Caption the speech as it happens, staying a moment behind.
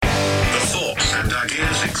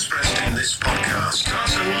podcast are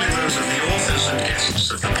solely those of the authors and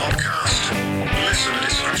guests of the podcast. Listener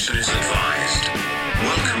discretion is advised.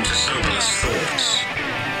 Welcome to Soberless Thoughts.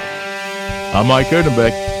 I'm Mike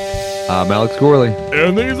Odenbeck. I'm Alex Gorley.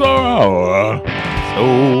 And these are our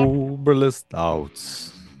Soberless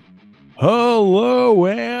Thoughts. Hello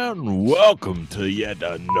and welcome to yet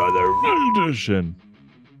another edition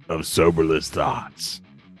of Soberless Thoughts.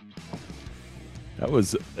 That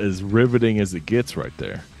was as riveting as it gets right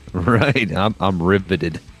there. Right. I'm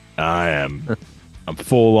riveted. I'm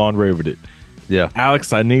full on riveted. Yeah.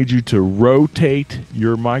 Alex, I need you to rotate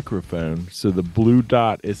your microphone so the blue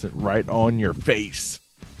dot isn't right on your face.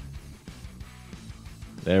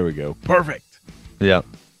 There we go. Perfect. Yeah.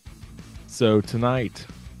 So tonight,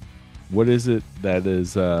 what is it that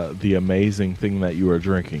is the amazing thing that you are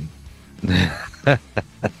drinking?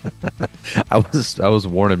 I was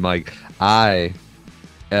warning Mike. So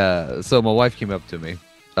my wife came up to me.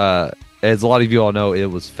 As a lot of you all know, it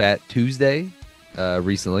was Fat Tuesday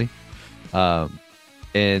recently.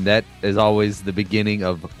 And that is always the beginning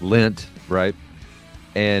of Lent, right?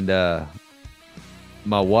 And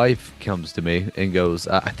my wife comes to me and goes,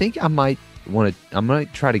 I think I might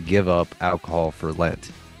try to give up alcohol for Lent.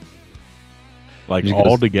 Like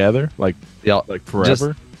all together? Like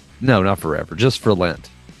forever? No, not forever. Just for Lent.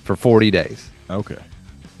 For 40 days. Okay.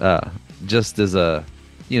 Just as a,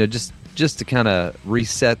 just to kind of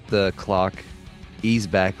reset the clock, ease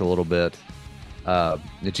back a little bit.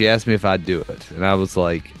 And she asked me if I'd do it. And I was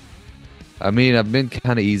like, I've been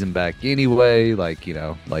kind of easing back anyway. Like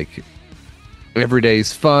every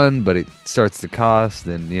day's fun, but it starts to cost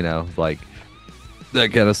and, like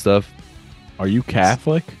that kind of stuff. Are you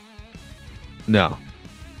Catholic? No.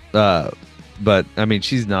 But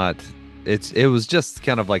she's not. It was just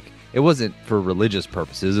kind of like, it wasn't for religious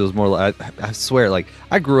purposes. It was more like, I swear, like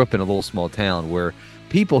I grew up in a little small town where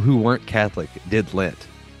people who weren't Catholic did Lent.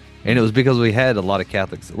 And it was because we had a lot of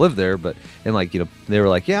Catholics that lived there, they were like,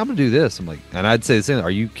 yeah, I'm gonna do this. I'm like, and I'd say the same, are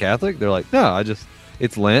you Catholic? They're like, no,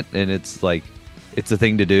 it's Lent and it's like, it's a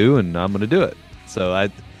thing to do and I'm gonna do it. So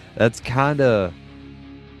that's kind of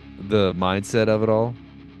the mindset of it all.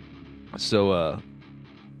 So,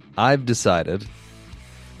 I've decided,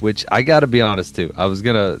 which I gotta be honest too, I'm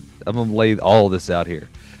gonna lay all this out here.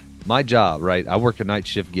 My job, right? I work a night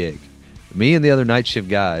shift gig. Me and the other night shift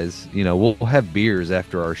guys, we'll have beers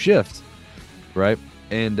after our shift, right?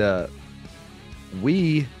 And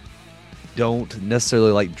we don't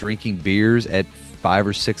necessarily like drinking beers at 5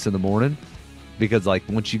 or 6 in the morning because, like,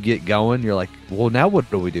 once you get going, you're like, well, now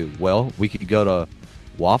what do we do? Well, we could go to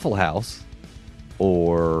Waffle House,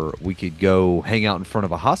 or we could go hang out in front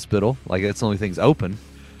of a hospital. Like, that's the only things open.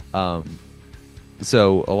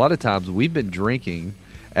 So a lot of times we've been drinking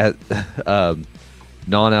at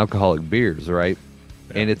non-alcoholic beers, right?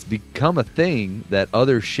 Yeah. And it's become a thing that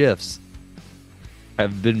other shifts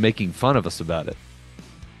have been making fun of us about it.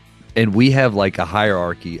 And we have like a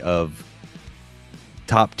hierarchy of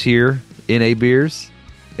top tier NA beers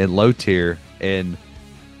and low tier, and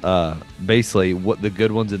basically what the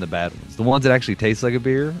good ones and the bad ones. The ones that actually taste like a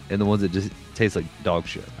beer and the ones that just taste like dog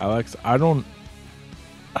shit. Alex, I don't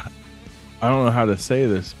know how to say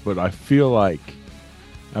this, but I feel like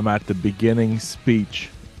I'm at the beginning speech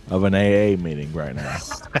of an AA meeting right now.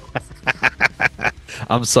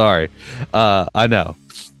 I'm sorry. I know.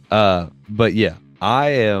 But yeah, I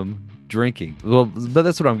am drinking. Well, but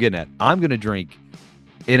that's what I'm getting at. I'm going to drink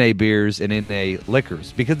NA beers and NA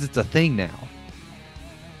liquors because it's a thing now.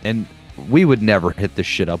 And we would never hit this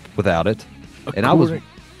shit up without it. And I was...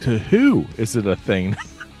 To who is it a thing?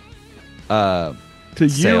 To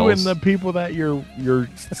sales. You and the people that you're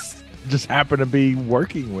just happen to be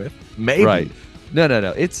working with. Maybe. Right. No.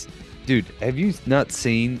 It's... Dude, have you not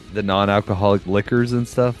seen the non-alcoholic liquors and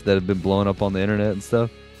stuff that have been blowing up on the internet and stuff?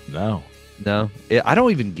 No. I don't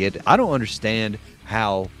even get it. I don't understand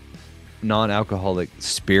how non-alcoholic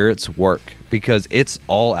spirits work because it's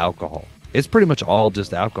all alcohol. It's pretty much all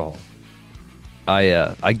just alcohol.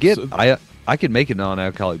 I could make a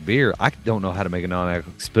non-alcoholic beer. I don't know how to make a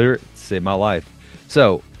non-alcoholic spirit in my life.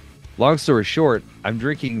 So, long story short, I'm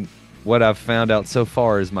drinking what I've found out so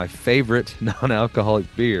far is my favorite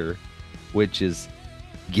non-alcoholic beer, which is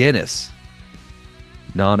Guinness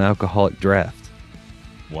non-alcoholic draft.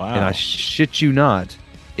 Wow. And I shit you not,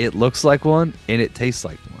 it looks like one and it tastes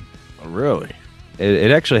like one. Oh, really?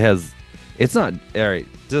 It actually has... It's not... All right,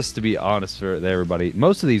 just to be honest for everybody,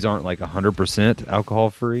 most of these aren't like 100%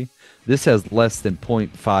 alcohol-free. This has less than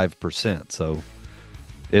 0.5%, so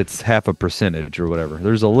it's half a percentage or whatever.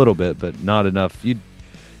 There's a little bit, but not enough.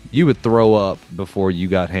 You would throw up before you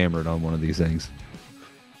got hammered on one of these things.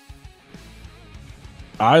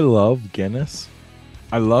 I love Guinness.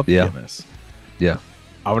 I love Yeah. Guinness. Yeah.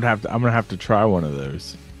 I'm gonna have to try one of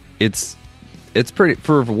those. It's pretty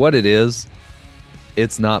for what it is.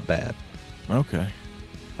 It's not bad. Okay.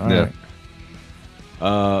 All Yeah.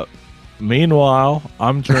 right. Meanwhile,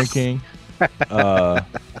 I'm drinking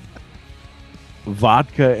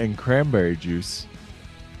vodka and cranberry juice.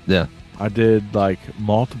 Yeah. I did like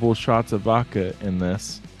multiple shots of vodka in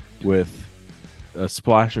this with a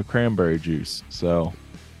splash of cranberry juice. So,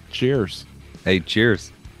 cheers. Hey,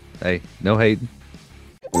 cheers. Hey, no hating.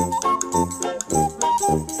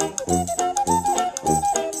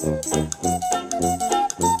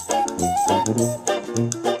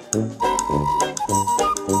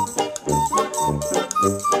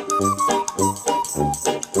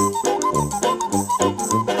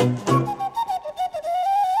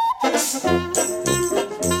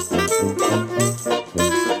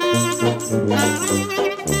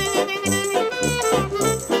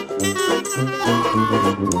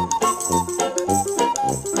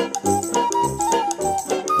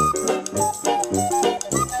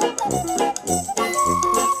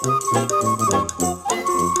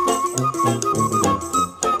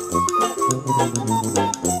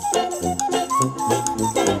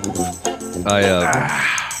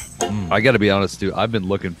 I got to be honest, dude. I've been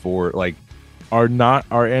looking for like Are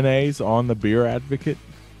NAs on the Beer Advocate?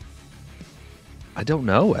 I don't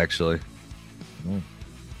know actually. Mm.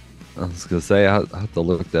 I was gonna say I have to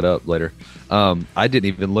look that up later. I didn't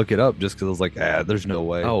even look it up just because I was like, there's no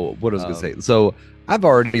way. Oh, what I was gonna say. So I've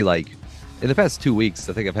already like in the past 2 weeks,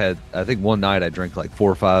 I think one night I drank like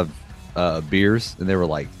 4 or 5 beers, and they were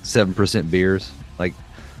like 7% beers, like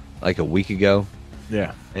a week ago.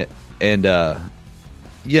 Yeah. And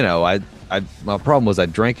you know, I my problem was I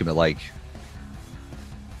drank them at like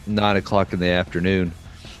 9 o'clock in the afternoon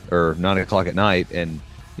or 9 o'clock at night, and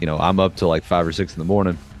you know I'm up till like 5 or 6 in the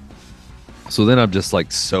morning. So then I'm just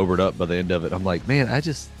like sobered up by the end of it. I'm like, man,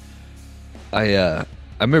 I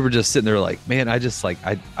remember just sitting there like, man,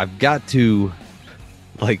 I've got to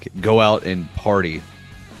like go out and party.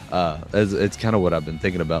 It's kind of what I've been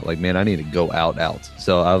thinking about. Like, man, I need to go out.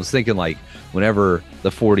 So I was thinking like whenever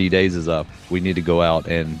the 40 days is up, we need to go out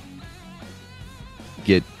and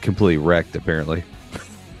get completely wrecked, apparently.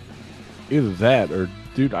 Either that or,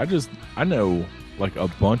 dude, I know like a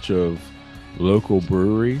bunch of local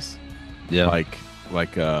breweries. Yeah.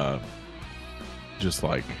 Like just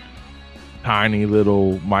like tiny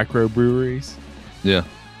little microbreweries. Yeah.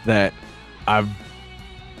 That I've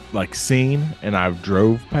like seen and I've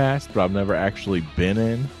drove past, but I've never actually been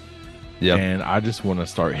in. Yeah. And I just want to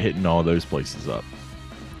start hitting all those places up.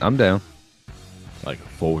 I'm down. Like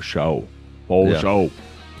full show. Full show.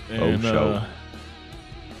 And, show.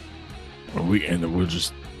 We'll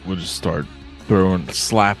just start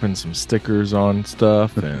slapping some stickers on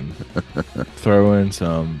stuff and throwing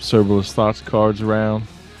some Soberless Thoughts cards around.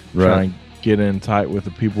 Right. Try and get in tight with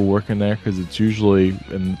the people working there, because it's usually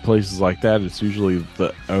in places like that, it's usually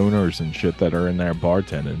the owners and shit that are in there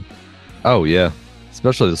bartending. Oh yeah,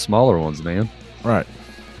 especially the smaller ones, man. Right.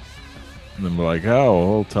 And then we're like, oh,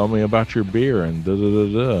 well, tell me about your beer and da da da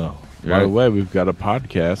da. By the way, we've got a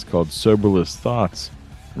podcast called Soberless Thoughts.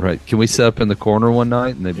 Right. Can we sit up in the corner one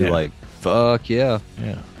night and they'd be like, fuck yeah.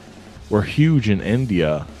 Yeah. We're huge in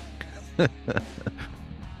India.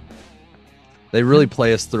 They really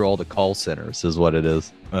play us through all the call centers is what it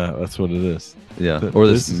is. That's what it is. Yeah. Or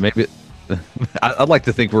this maybe I'd like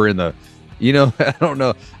to think we're in the, you know, I don't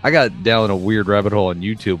know. I got down a weird rabbit hole on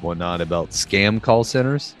YouTube one night about scam call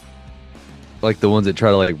centers. Like the ones that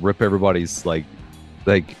try to like rip everybody's like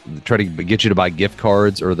try to get you to buy gift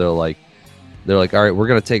cards, or they're like, all right, we're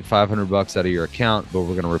going to take $500 out of your account, but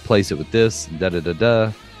we're going to replace it with this and da da da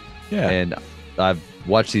da. Yeah. And I've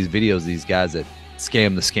watched these videos, these guys that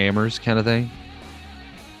scam the scammers kind of thing.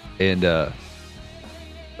 And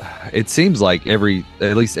it seems like at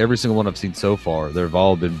least every single one I've seen so far, they've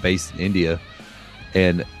all been based in India.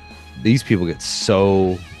 And these people get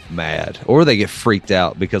so mad, or they get freaked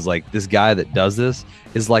out because like this guy that does this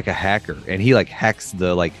is like a hacker, and he like hacks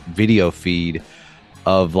the like video feed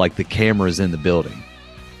of like the cameras in the building.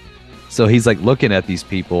 So he's like looking at these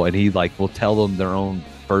people, and he like will tell them their own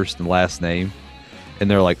first and last name,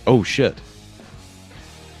 and they're like, oh shit.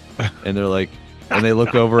 And they're like, and they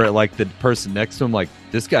look over at like the person next to him, like,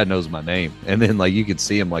 this guy knows my name. And then like you can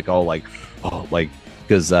see him like all like, oh, like,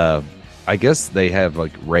 because I guess they have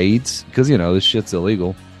like raids, because you know this shit's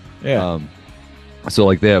illegal. Yeah. So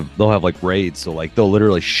like they'll have like raids, so like they'll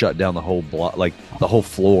literally shut down the whole block, like the whole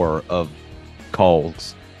floor of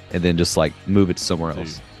calls, and then just like move it to somewhere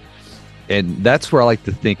else. And that's where I like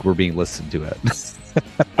to think we're being listened to at.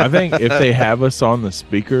 I think if they have us on the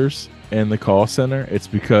speakers in the call center, it's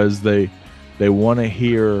because they want to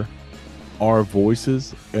hear our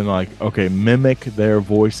voices and like, okay, mimic their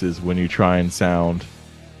voices when you try and sound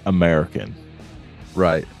American.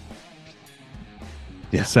 Right.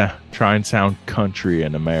 Yeah. Try and sound country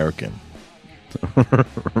and American.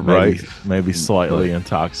 Right. Maybe slightly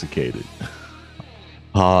intoxicated.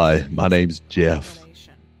 Hi, my name's Jeff.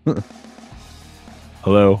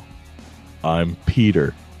 Hello, I'm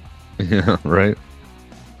Peter. Yeah, right.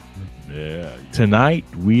 Yeah. Tonight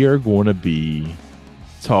we are going to be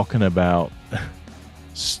talking about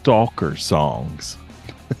stalker songs.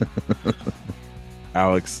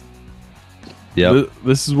 Alex, Yeah.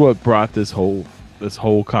 this is what brought this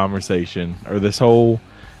whole conversation, or this whole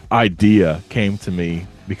idea came to me,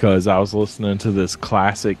 because I was listening to this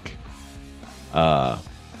classic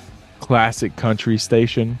country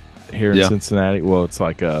station here in Cincinnati. Well, it's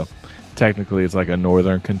like technically it's like a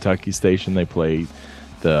Northern Kentucky station. They play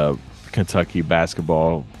the Kentucky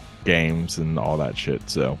basketball games and all that shit.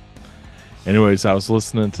 So anyways, I was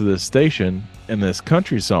listening to this station and this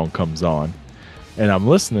country song comes on and I'm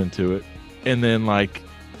listening to it, and then like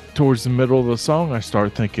towards the middle of the song I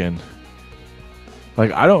start thinking,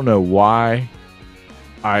 like, I don't know why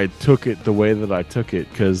I took it the way that I took it,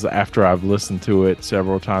 because after I've listened to it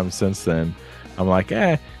several times since then, I'm like,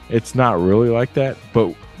 it's not really like that.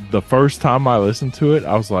 But the first time I listened to it,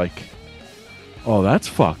 I was like, oh, that's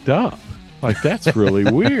fucked up. Like, that's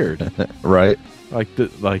really weird. Right. Like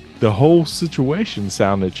the whole situation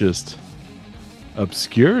sounded just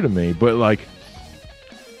obscure to me. But like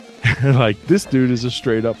this dude is a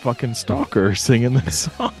straight up fucking stalker singing this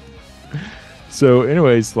song. So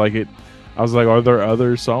anyways, I was like, are there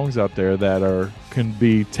other songs out there that can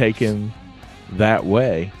be taken that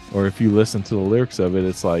way? Or if you listen to the lyrics of it,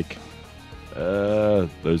 it's like,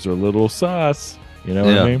 those are a little sus. You know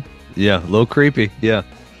what I mean? Yeah, a little creepy. Yeah.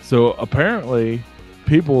 So apparently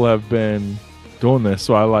people have been doing this.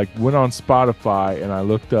 So I went on Spotify and I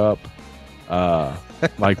looked up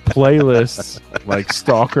playlists, like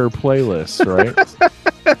stalker playlists, right?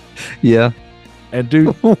 Yeah. And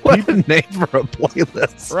dude, what a name for a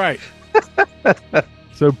playlist. Right.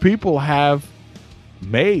 So people have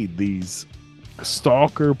made these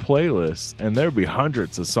stalker playlists, and there'd be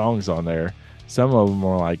hundreds of songs on there. Some of them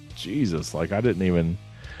are like, Jesus, like I didn't even.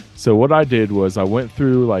 So what I did was I went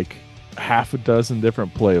through like half a dozen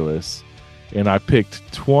different playlists, and I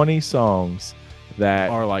picked 20 songs that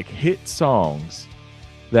are like hit songs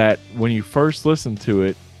that when you first listen to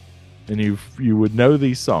it, and you would know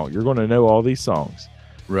these songs. You're going to know all these songs.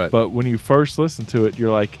 Right. But when you first listen to it,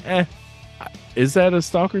 you're like, is that a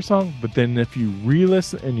stalker song? But then if you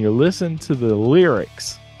re-listen and you listen to the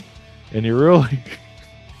lyrics and you really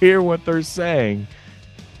hear what they're saying,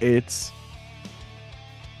 it's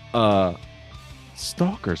a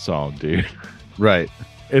stalker song, dude. Right.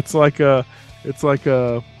 It's like a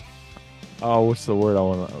oh, what's the word I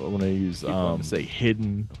want to use? Say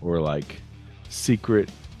hidden or like secret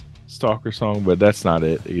stalker song, but that's not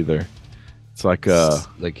it either. It's like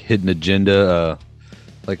like hidden agenda,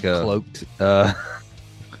 like a cloaked,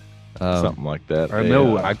 something like that. I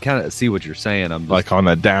know. I kind of see what you're saying. I'm just, like on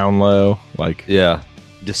the down low, like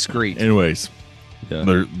discreet. Anyways,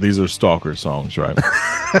 these are stalker songs, right?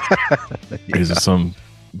 These are some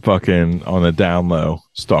fucking on the down low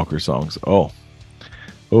stalker songs. Oh,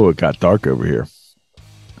 it got dark over here.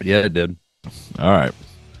 Yeah, it did. All right.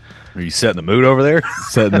 Are you setting the mood over there?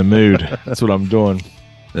 Setting the mood. That's what I'm doing.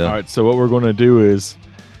 Yeah. All right. So what we're going to do is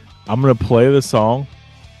I'm going to play the song,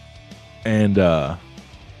 and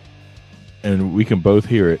we can both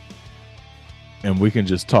hear it, and we can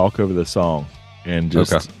just talk over the song, and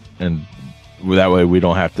and that way we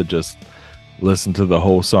don't have to just listen to the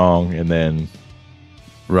whole song and then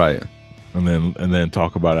and then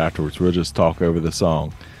talk about it afterwards. We'll just talk over the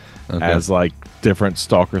song as like different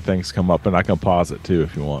stalker things come up, and I can pause it too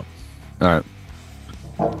if you want. All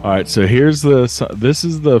right. So this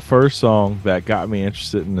is the first song that got me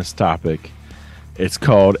interested in this topic. It's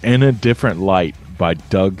called "In a Different Light" by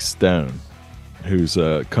Doug Stone, who's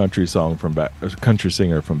a country singer from back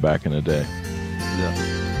in the day. Yeah.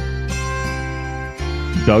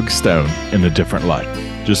 Doug Stone, "In a Different Light."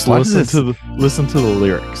 Just listen to the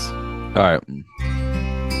lyrics. All right.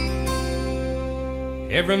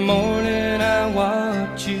 Every morning I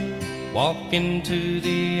watch you walk into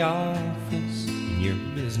the office in your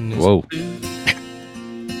business suit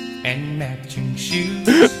and matching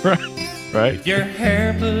shoes. Right. With your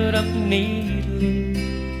hair put up neatly,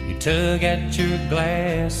 you tug at your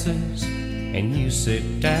glasses and you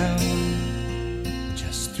sit down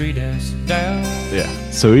just street is down. Yeah.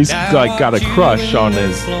 So he's like got a crush on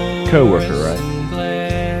his coworker, right?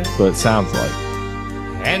 That's what it sounds like.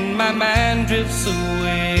 And my mind drifts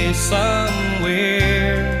away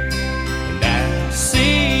somewhere, and I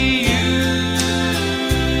see you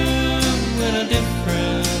in a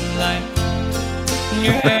different light.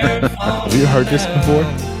 Your hair Have you heard this before?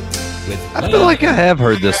 I feel like I have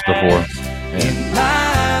heard this before. in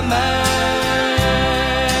my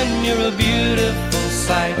mind, you're a beautiful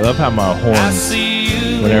sight. I love how my I horns, see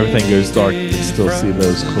you when everything in goes a dark, you can still see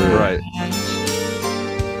those clear. Right.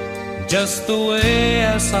 Just the way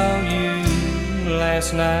I saw you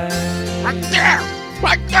last night.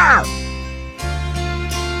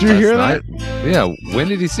 Did you hear Last that? night? Yeah. When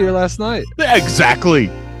did he see her last night? Yeah, exactly.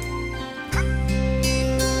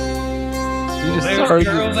 You just There's heard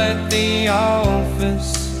girls at the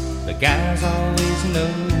office. The guys always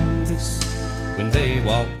notice when they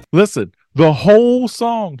walk. Listen, the whole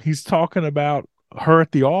song he's talking about her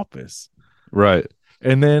at the office. Right.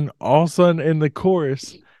 And then all of a sudden in the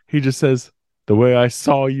chorus, he just says, "The way I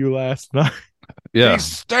saw you last night." Yeah. He's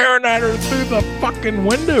staring at her through the fucking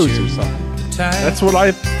windows or something. Time. That's what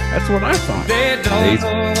I thought. They don't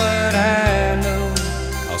Amazing. know what I know.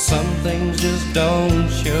 How some things just don't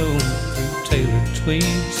show through tailored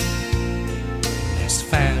tweeds. That's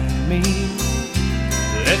fine with me.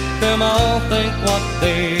 Let them all think what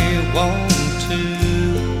they want to.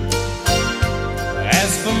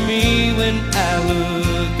 As for me, when I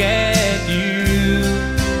look at you,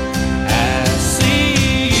 I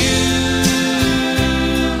see you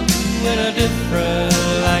in a different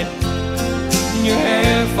light. Your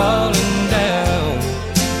hair falling down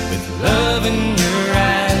with love in your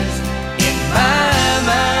eyes. In my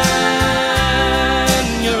mind,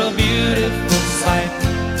 you're a beautiful sight.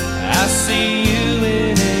 I see you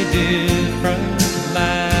in a different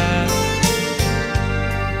light.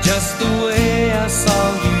 Just the way I saw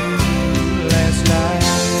you last night.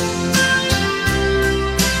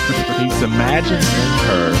 He's imagining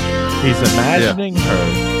her. He's imagining her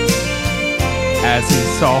as he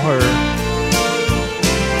saw her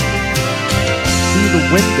through the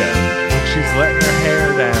window when she's letting her hair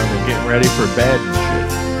down and getting ready for bed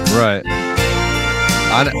and shit. Right.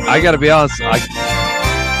 I gotta be honest. I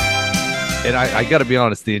gotta be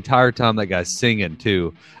honest. The entire time that guy's singing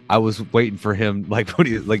too, I was waiting for him. Like what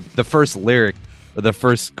do you like? The first lyric, or the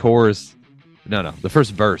first chorus. No, the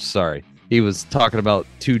first verse. Sorry, he was talking about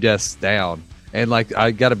 2 desks down, and like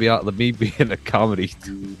I gotta be honest. Me being a comedy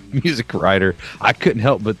music writer, I couldn't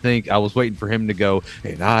help but think I was waiting for him to go.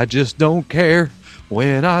 And I just don't care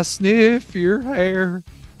when I sniff your hair.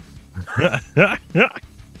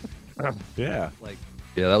 Yeah. Like,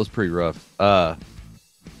 yeah, that was pretty rough. What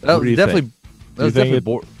That do was you definitely. think? That was Do you think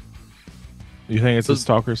definitely. You think it's a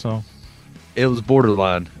stalker song? It was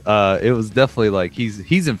borderline. It was definitely like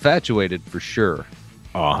he's infatuated for sure.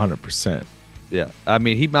 Oh, 100%. Yeah, I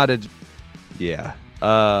mean he might have. Yeah.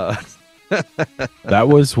 That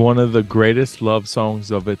was one of the greatest love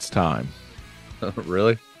songs of its time.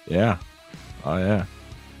 Really? Yeah. Oh, yeah.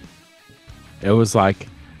 It was like,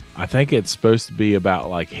 I think it's supposed to be about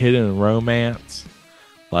like hidden romance.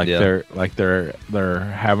 Like Yeah. they're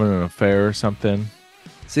having an affair or something.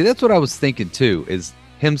 See, that's what I was thinking too. Is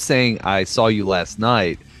him saying "I saw you last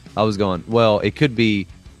night"? I was going, well, it could be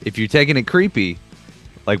if you're taking it creepy,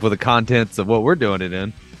 like with the contents of what we're doing it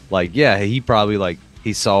in. Like, yeah, he probably like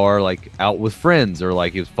he saw her like out with friends or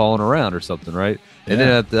like he was falling around or something, right? And then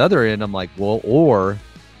Yeah. at the other end, I'm like, well, or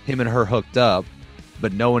him and her hooked up,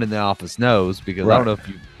 but no one in the office knows because I Right. don't know if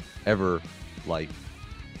you've ever like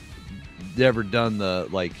ever done the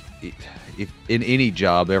like if in any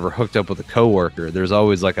job ever hooked up with a coworker. There's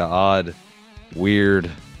always like an odd, weird,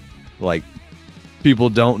 like people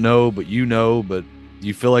don't know, but you know, but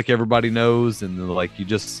you feel like everybody knows, and then, like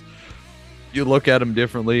you look at them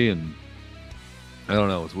differently, and I don't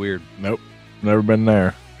know, it's weird. Nope. Never been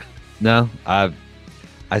there. No, I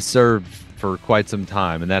served for quite some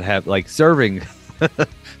time, and that like serving that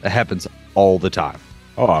happens all the time.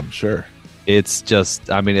 Oh, I'm sure. It's just,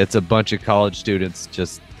 I mean, it's a bunch of college students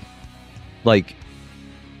just like,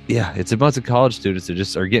 yeah, it's a bunch of college students that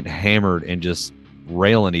just are getting hammered and just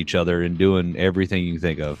railing each other and doing everything you can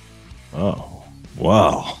think of. Oh,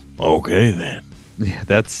 wow. Okay, then. Yeah,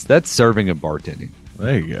 that's serving and bartending.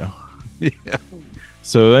 There you go. Yeah.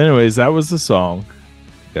 So, anyways, that was the song.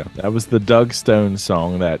 Yeah. That was the Doug Stone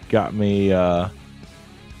song that got me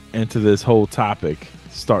into this whole topic,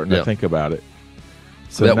 starting Yeah. to think about it.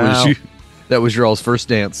 So that now, was your all's first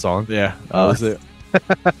dance song. yeah, that was it.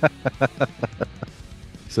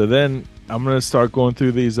 So then I'm going to start going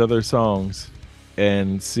through these other songs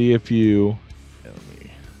and see if you... Let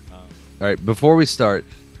me All right, before we start,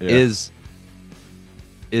 Yeah. is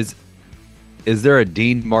there a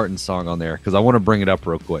Dean Martin song on there? Because I want to bring it up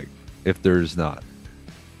real quick. If there's not,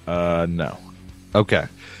 No. okay.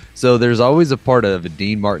 So there's always a part of a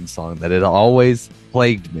Dean Martin song that it always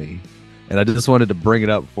plagued me, and I just wanted to bring it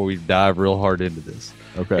up before we dive real hard into this.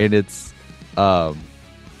 Okay. And it's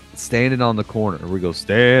standing on the corner. We go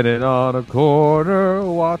standing on a corner,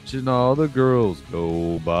 watching all the girls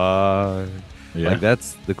go by. Yeah. Like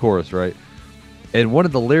that's the chorus, right? And one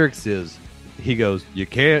of the lyrics is, he goes, "You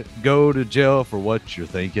can't go to jail for what you're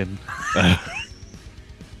thinking."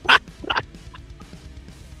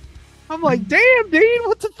 I'm like, damn, Dean,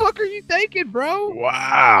 what the fuck are you thinking, bro?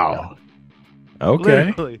 Wow. Okay.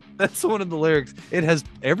 Literally, that's one of the lyrics. It has,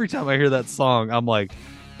 every time I hear that song, I'm like,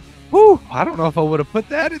 whew, I don't know if I would have put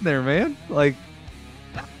that in there, man. Like,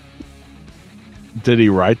 Did he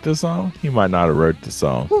write the song? He might not have wrote the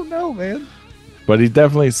song, oh no, man. but he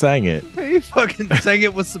definitely sang it. He fucking sang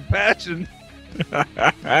it with some passion. But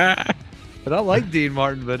I like Dean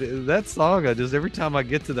Martin, but that song, every time I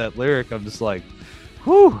get to that lyric, I'm just like,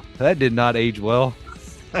 whew, that did not age well.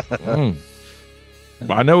 Mm.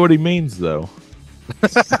 I know what he means, though.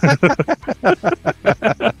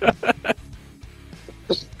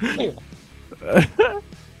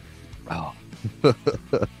 Oh.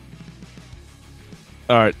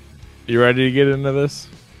 All right. You ready to get into this?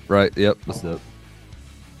 Right, yep, what's up?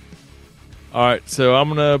 All right. So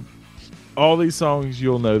I'm going to, all these songs,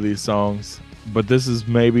 you'll know these songs, but this is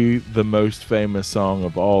maybe the most famous song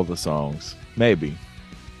of all the songs. Maybe.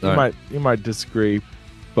 All right. You might disagree,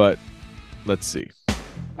 but let's see.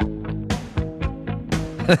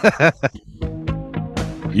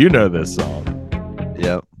 You know this song.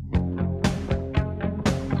 Yep.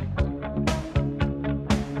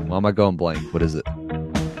 Why am I going blank? What is it?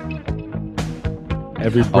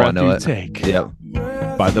 Every Oh, I breath know you it. take Yep.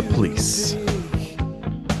 by the police.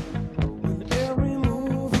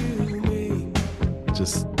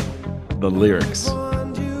 Just the lyrics.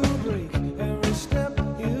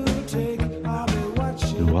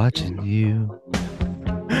 Watching you.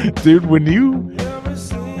 Dude, when you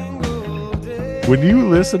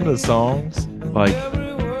listen to songs, like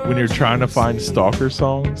when you're trying to find stalker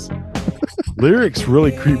songs, lyrics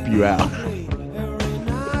really creep you out.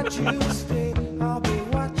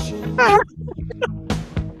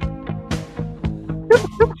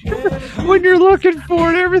 When you're looking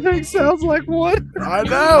for it, everything sounds like what? I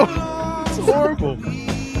know. It's horrible.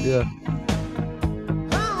 Yeah.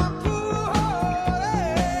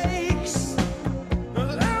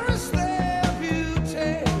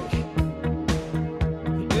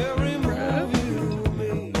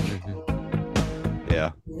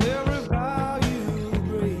 Yeah.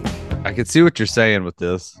 I can see what you're saying with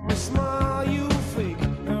this.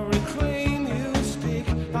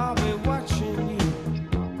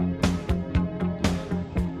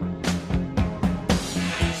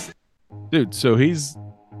 Dude, so he's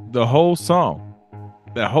the whole song.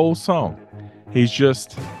 That whole song. He's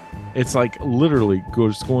just, it's like literally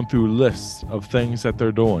just going through lists of things that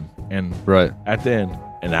they're doing. And Right. at the end,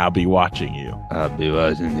 and I'll be watching you. I'll be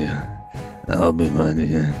watching you. I'll be watching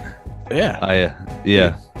you. Yeah.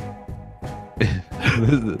 Yeah.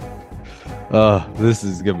 This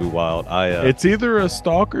is gonna be wild. It's either a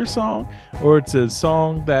stalker song or it's a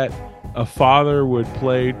song that a father would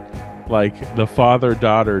play, like the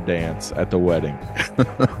father-daughter dance at the wedding.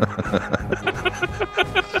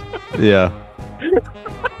 Yeah.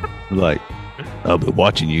 Like, I'll be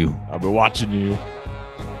watching you. I'll be watching you.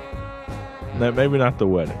 No, maybe not the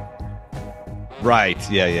wedding, Right.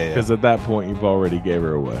 Yeah. because at that point you've already gave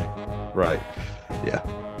her away. Right. Yeah.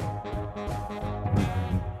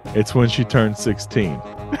 It's when she turned 16.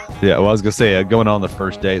 Yeah. Well, I was gonna say, going on the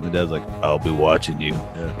first date, and the dad's like, "I'll be watching you.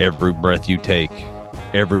 Yeah. Every breath you take,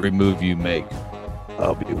 every move you make,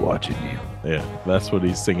 I'll be watching you." Yeah, that's what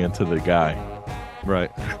he's singing to the guy.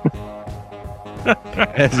 Right.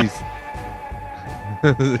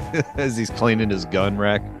 as he's cleaning his gun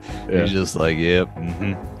rack, Yeah. he's just like, "Yep."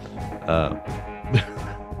 Mm-hmm.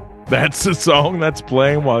 That's the song that's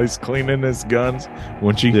playing while he's cleaning his guns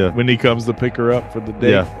when when he comes to pick her up for the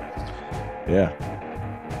date. Yeah. Yeah.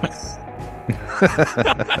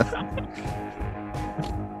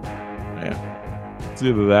 It's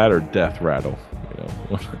either that or Death Rattle. You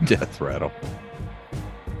know? Death rattle.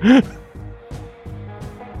 Good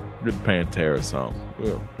Pantera song.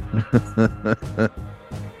 Yeah.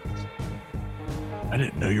 I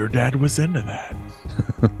didn't know your dad was into that.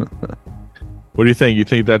 What do you think? You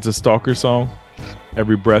think that's a stalker song?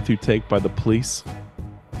 Every Breath You Take by the Police?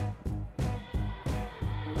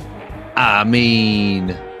 I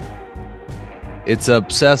mean, it's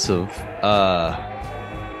obsessive.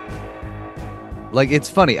 like it's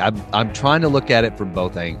funny. I'm trying to look at it from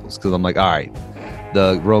both angles because I'm like, all right,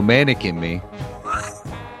 the romantic in me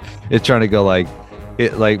is trying to go like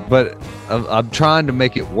it, like, but I'm trying to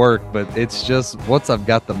make it work. But it's just once I've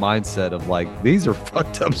got the mindset of like these are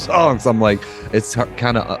fucked up songs, I'm like it's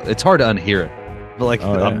kind of it's hard to unhear it. But like,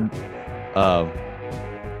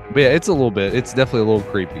 but yeah, it's definitely a little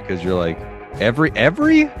creepy because you're like every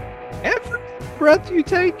breath you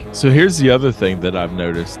take. So here's the other thing that I've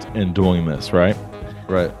noticed in doing this, right?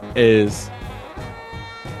 Right. Is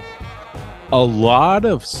a lot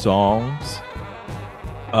of songs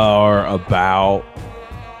are about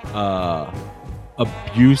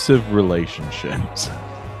abusive relationships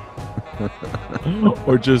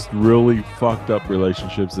or just really fucked up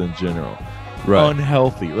relationships in general. Right.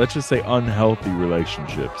 Unhealthy. Let's just say unhealthy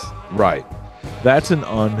relationships. Right. That's an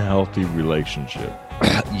unhealthy relationship.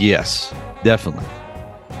 Yes, definitely.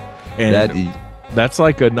 And that's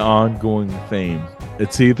like an ongoing theme.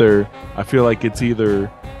 It's either, I feel like it's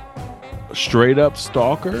either a straight up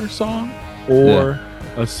stalker song or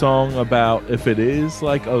a song about, if it is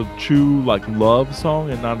like a true like love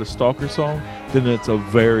song and not a stalker song, then it's a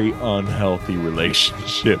very unhealthy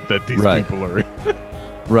relationship that these people are in.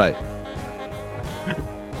 Right.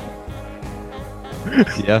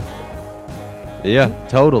 Yeah,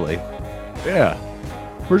 totally. Yeah,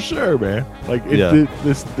 for sure, man. Like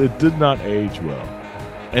it did not age well.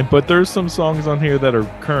 But there's some songs on here that are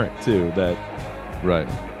current too that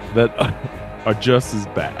are just as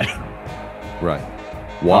bad. Right.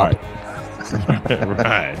 Why?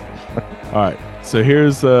 Right. All right. So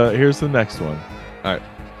here's the next one. All right.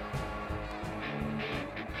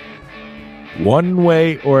 One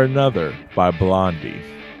Way or Another by Blondie.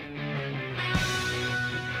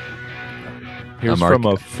 Here's from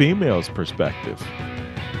a female's perspective.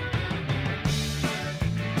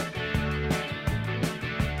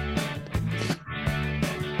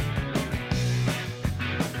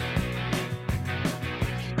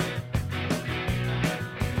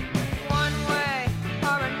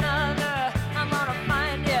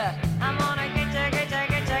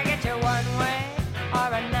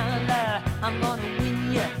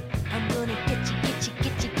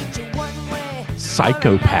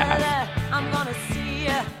 Psychopath. I'm gonna see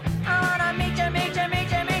you. I wanna meet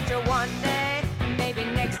you one day. Maybe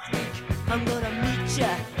next week. I'm gonna meet you.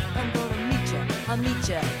 I'll meet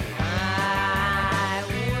you. I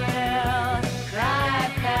will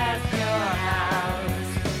drive past your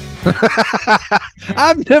house.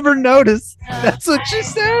 I've never noticed. That's what she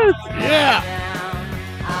said. Yeah.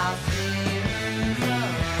 I'll see you.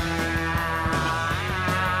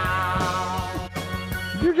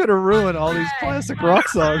 You're gonna ruin all these classic rock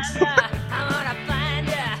songs. I'm gonna find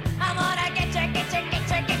you. I'm gonna get you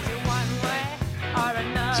one way or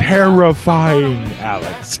another. Terrifying,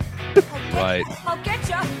 Alex. Right. I'll get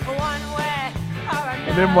you one way or another.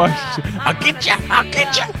 And then watch. I'll get you. I'll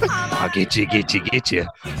get you.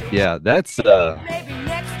 Yeah, that's Maybe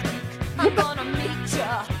next week I'm gonna meet you.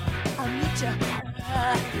 I'll meet you.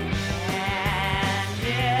 And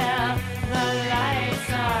if the lights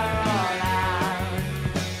are all out,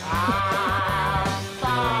 I'll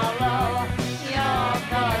follow your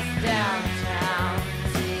bus downtown.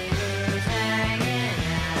 See who's hanging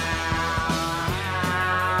out.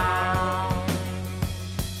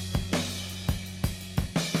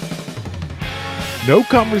 No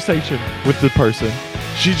conversation with the person.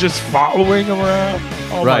 She's just following around.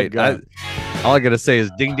 Oh my right. God. All I gotta say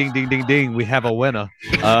is ding, ding, ding, ding, ding. We have a winner.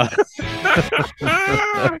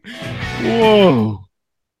 Whoa.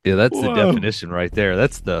 Yeah, that's the Whoa. definition right there. I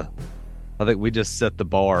think we just set the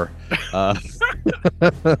bar. I'm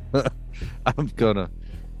gonna,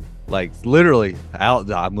 like, literally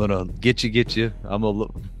out. I'm gonna get you. I'm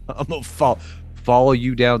gonna follow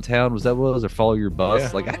you downtown. Was that what it was? Or follow your bus?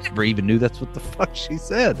 Yeah. Like, I never even knew that's what the fuck she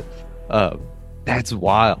said. That's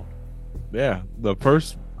wild. Yeah. The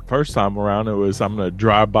first time around, it was, I'm gonna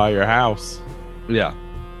drive by your house. Yeah.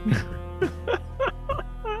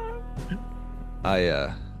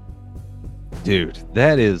 Dude,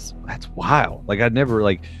 that's wild. Like, I never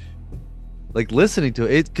like listening to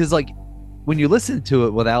it, because like when you listen to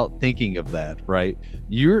it without thinking of that, right?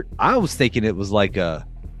 I was thinking it was like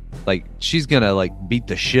she's gonna like beat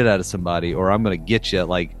the shit out of somebody, or I'm gonna get you.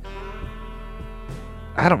 Like,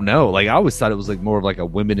 I don't know. Like, I always thought it was like more of like a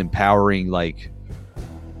women empowering, like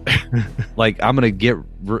like I'm gonna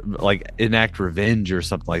enact revenge or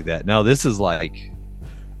something like that. No, this is like,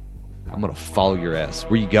 I'm gonna follow your ass.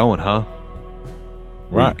 Where you going, huh?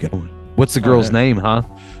 Where Right. you going? What's the girl's name, huh?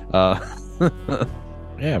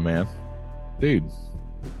 Yeah, man. Dude.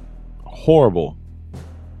 Horrible.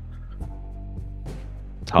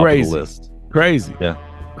 top Crazy. of the list. Crazy. Yeah.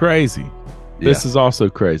 Crazy. This is also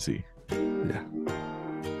crazy. Yeah.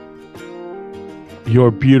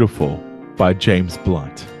 You're Beautiful by James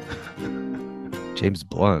Blunt. James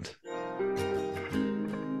Blunt.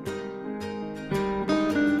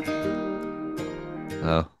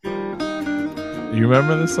 Oh, You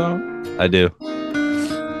remember the song? I do.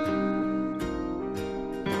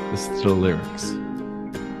 Listen to the lyrics.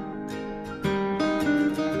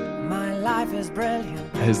 My life is brilliant.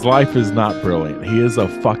 His life is not brilliant. He is a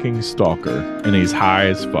fucking stalker, and he's high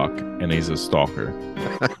as fuck, and he's a stalker.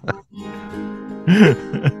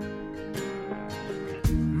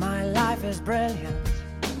 My life is brilliant.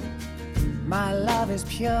 My love is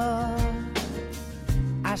pure.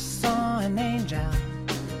 I saw an angel.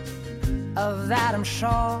 Of that I'm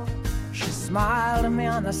sure. She smiled at me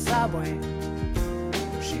on the subway.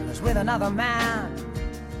 She was with another man.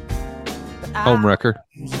 But Homewrecker.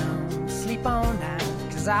 don't sleep on that,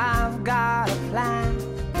 'cause I've got a plan.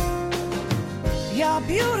 You're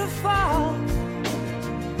beautiful.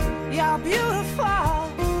 You're beautiful.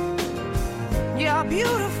 You're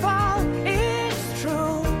beautiful. It's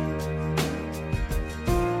true.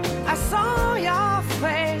 I saw your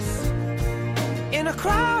face in a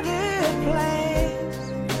crowded place,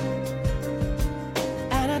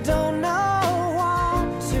 and I don't know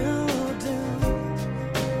what to do,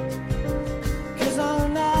 'cause I'll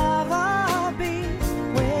never be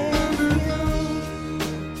with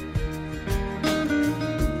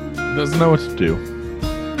you. Doesn't know what to do.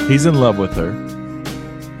 He's in love with her.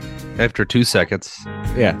 After 2 seconds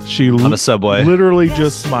Yeah, she on a subway. literally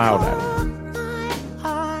just smiled at him.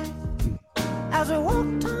 As we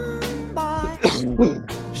walked on by,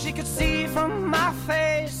 she could see from my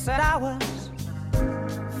face that I was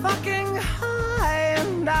fucking high,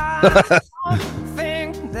 and I don't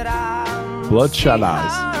think that I'm Bloodshot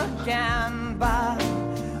eyes. again, but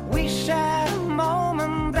we shared a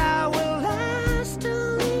moment that will last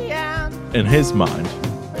till the end. In his mind,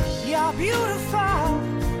 You're beautiful.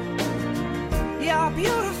 You're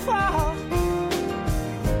beautiful.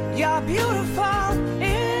 You're beautiful.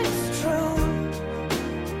 It's true.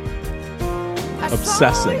 I saw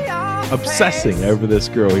obsessing, your obsessing face over this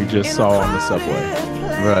girl he just in a saw on the subway. crowded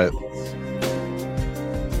place, Right.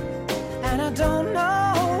 and I don't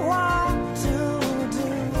know what to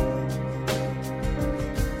do,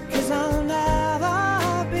 'cause I'll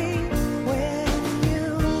never be with you.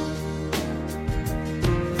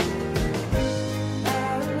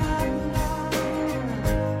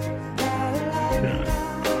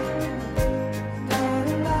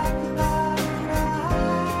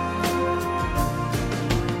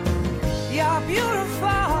 You're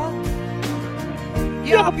beautiful.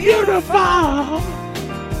 You're beautiful.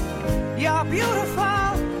 You're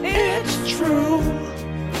beautiful. It's true.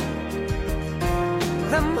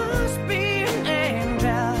 There must be an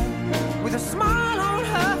angel with a smile on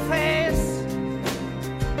her face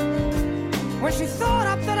when she thought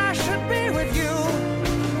up that I should be with you.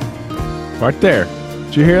 Right there.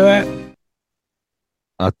 Did you hear that?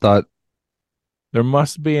 I thought, There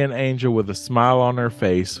must be an angel with a smile on her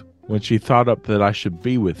face when she thought up that I should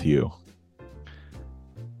be with you.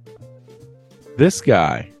 This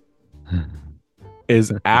guy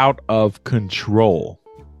is out of control.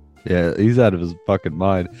 yeah, he's out of his fucking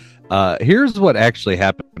mind. Here's what actually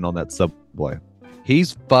happened on that subway.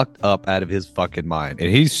 He's fucked up out of his fucking mind, and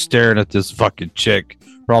he's staring at this fucking chick,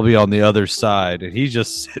 probably on the other side, and he's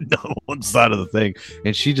just sitting on one side of the thing,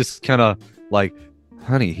 and she just kind of like,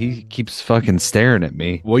 honey, he keeps fucking staring at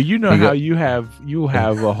me. Well, you know You how got- you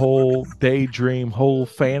have a whole daydream, whole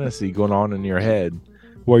fantasy going on in your head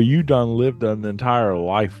where you done lived an entire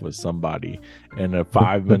life with somebody in a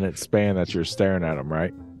 5-minute span that you're staring at them,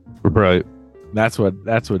 right? Right. That's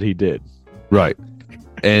what he did. Right.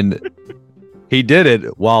 And he did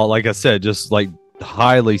it while, like I said, just like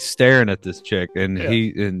highly staring at this chick, and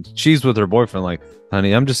Yeah. she's with her boyfriend, like,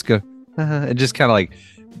 honey, I'm just gonna and just kind of like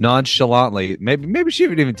nonchalantly, maybe she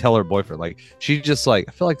would even tell her boyfriend, like, she just like,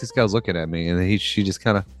 I feel like this guy's looking at me, and then she just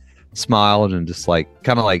kind of smiled and just like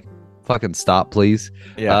kind of like, fucking stop, please.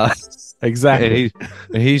 Yeah, exactly.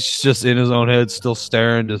 And he's just in his own head, still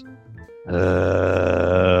staring, just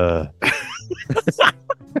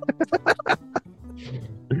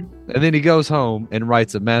and then he goes home and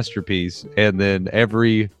writes a masterpiece, and then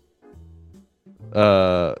every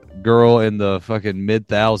girl in the fucking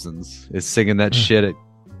mid-thousands is singing that shit at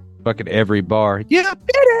fucking every bar. Yeah,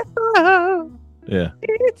 beautiful. Yeah,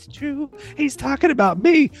 It's true. He's talking about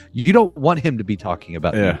me. You don't want him to be talking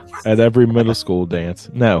about yeah. you. At every middle school dance.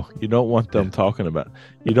 No, you don't want them talking about.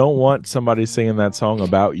 You don't want somebody singing that song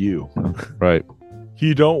about you. Right.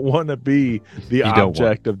 You don't want to be the You don't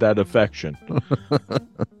object of that affection.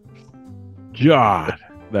 God,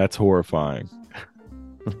 that's horrifying.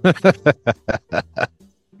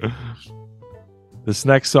 This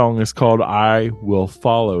next song is called I Will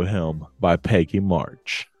Follow Him by Peggy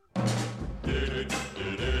March.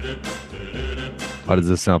 Why does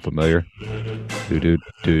this sound familiar? Do do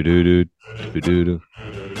do do do do do do.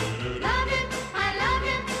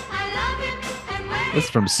 This is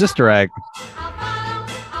from Sister Act.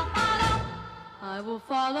 I will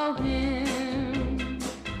follow him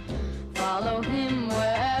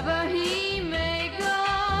wherever he may go.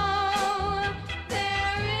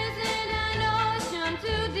 There isn't an ocean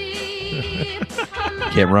too deep.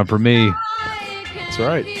 Can't run from me. That's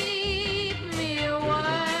right. Keep me away.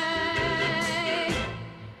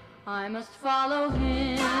 I must follow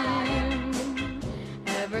him.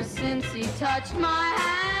 Ever since he touched my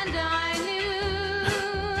hand, I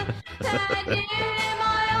knew that in him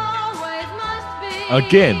I always must be.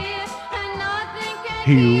 Again, And nothing can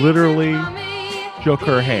he keep literally from me. shook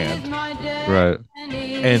her He's hand. my Right.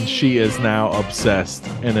 destiny. And she is now obsessed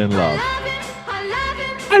and in love. I love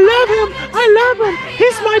him. I love him. I love him.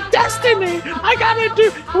 He's my destiny. I gotta do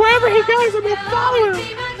wherever he goes. I'm gonna follow him.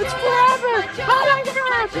 It's forever. Oh my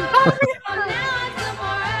God. Oh my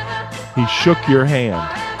God. He shook your hand.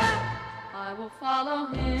 I will follow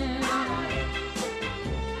him.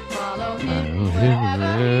 Follow him.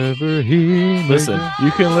 Wherever he Listen,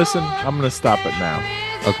 you can listen. I'm gonna stop it now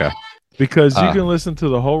Okay. because you Ah. can listen to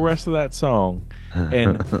the whole rest of that song,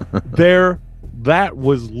 and that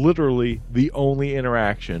was literally the only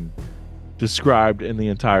interaction described in the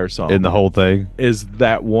entire song. In the whole thing. Is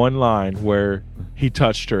that one line where he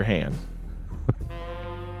touched her hand.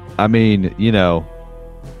 I mean, you know,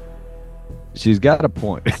 she's got a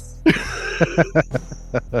point.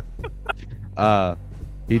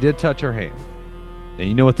 He did touch her hand. And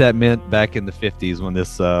you know what that meant back in the 50s when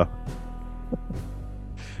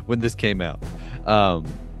this came out.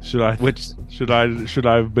 Should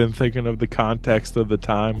I have been thinking of the context of the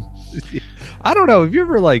time? I don't know. Have you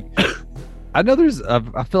ever I know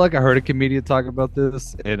I feel like I heard a comedian talk about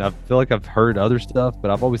this, and I feel like I've heard other stuff,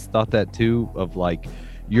 but I've always thought that too of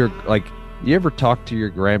you ever talk to your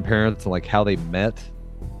grandparents and how they met?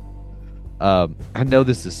 I know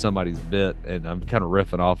this is somebody's bit, and I'm kind of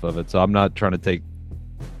riffing off of it, so I'm not trying to take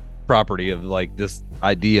property of this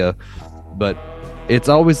idea, but it's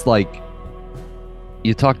always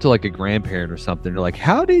you talk to a grandparent or something. They're like,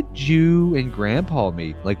 "How did you and Grandpa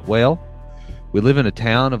meet?" Well, we live in a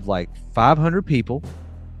town of 500 people.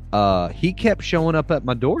 He kept showing up at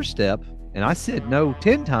my doorstep, and I said no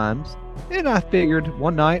 10 times. And I figured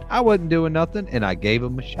one night I wasn't doing nothing, and I gave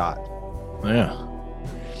him a shot. Yeah.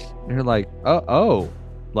 And you're like, oh,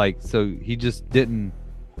 so he just didn't.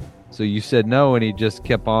 So you said no, and he just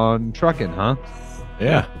kept on trucking, huh?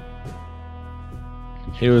 Yeah.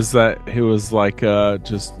 He was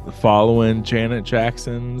just following Janet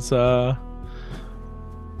Jackson's her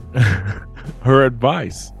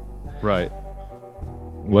advice. Right.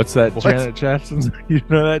 What's that? What? Janet Jackson? You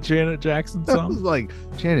know that Janet Jackson I was song? like,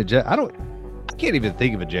 Janet I can't even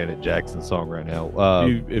think of a Janet Jackson song right now.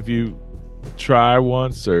 If you try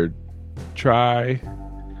once or try,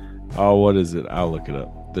 what is it? I'll look it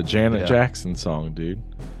up. The Janet Yeah. Jackson song, dude.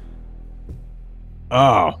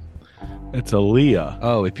 Oh, it's Aaliyah.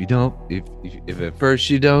 Oh, if at first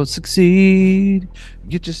you don't succeed,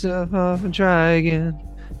 get yourself off and try again.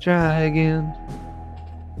 That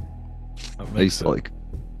They makes used to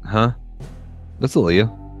huh? That's Aaliyah.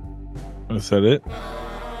 Is that it?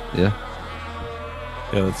 Yeah.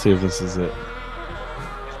 Yeah, let's see if this is it.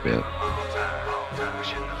 Yeah.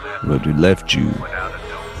 But we left you.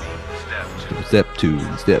 Step two.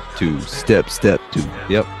 Step two.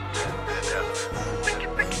 Yep.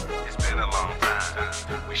 It's been a long time.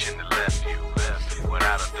 We shouldn't have left you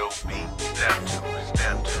without a dope beat. Step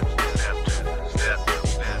two.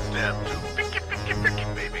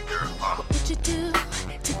 Baby girl. What would you do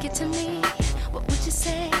to get to me? What would you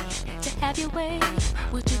say to have your way?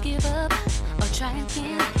 Would you give up or try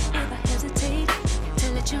again? If I hesitate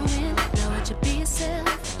to let you in, now would you be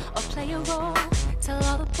yourself or play a role? Tell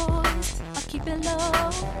all the boys or keep it low.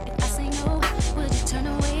 If I say no, would you turn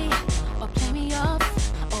away or play me off?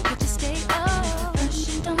 Or would you stay up?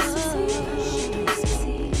 First you don't succeed.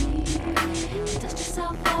 Dust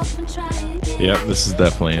yourself off and try again. Yep, this is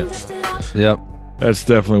definitely it. Dust it off. Yep. That's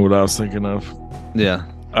definitely what I was thinking of. Yeah.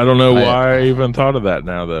 I don't know why I even thought of that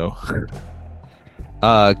now, though.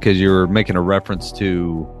 Because you were making a reference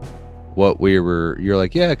to what you're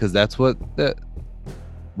like, yeah, because that's what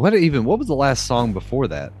was the last song before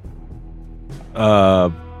that?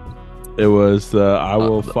 It was "I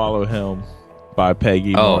Will Follow Him" by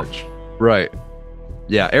Peggy Oh. March. Right.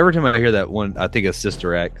 Yeah. Every time I hear that one, I think of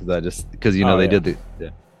Sister Act because you know Oh, they yeah. did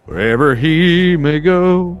wherever he may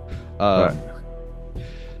go. Right.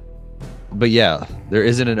 But yeah, there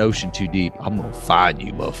isn't an ocean too deep. I'm gonna find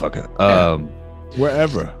you, motherfucker.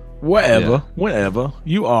 Wherever, Yeah. whenever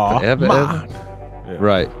you are Wherever, mine.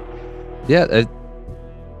 Right. Yeah.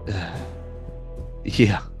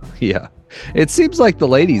 Yeah. It seems like the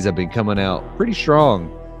ladies have been coming out pretty strong.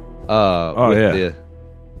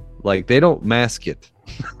 Like they don't mask it.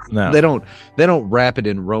 No. They don't wrap it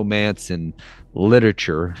in romance and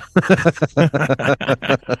literature.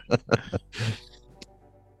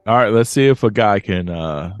 All right, let's see if a guy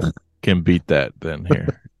can beat that. Then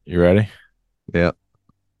here, you ready? Yeah.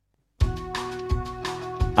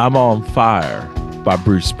 "I'm on Fire" by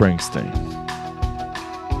Bruce Springsteen.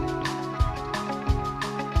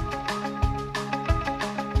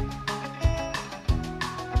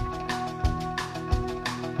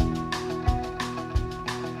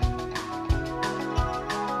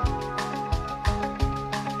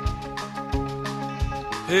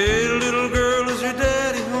 Hey, little girl, is your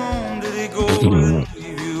daddy home? Did he go and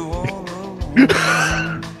leave you all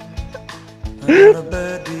alone? I got a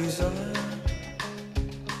bad desire.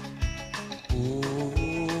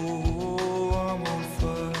 Oh, I'm on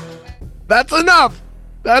fire. That's enough.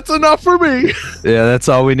 That's enough for me. Yeah, that's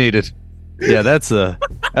all we needed. Yeah, that's a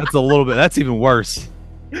little bit. That's even worse.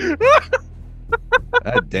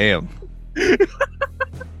 God damn.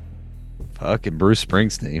 Fucking Bruce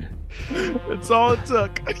Springsteen. That's all it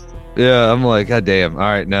took. Yeah, I'm like, God damn. All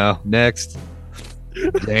right, now next.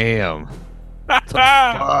 Damn.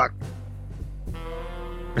 Fuck.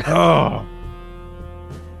 Oh.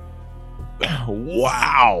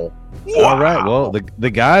 Wow. All right. Well, the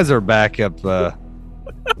guys are back up,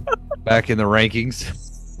 back in the rankings.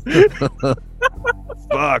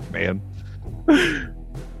 Fuck, man.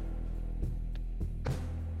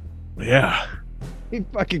 Yeah. He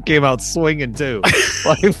fucking came out swinging too.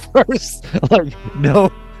 Like first, like no,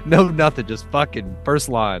 nothing. Just fucking first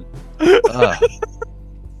line. You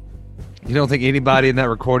don't think anybody in that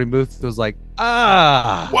recording booth was like,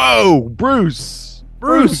 Whoa, Bruce.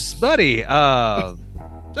 Bruce, buddy, is that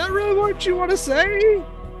really what you want to say?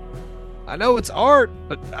 I know it's art,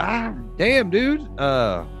 but damn, dude.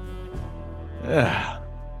 Yeah.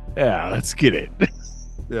 Yeah, let's get it.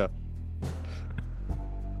 Yeah.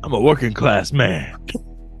 I'm a working class man.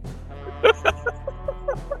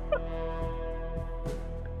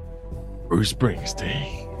 Bruce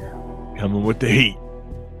Springsteen coming with the heat.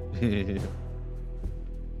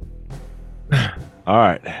 All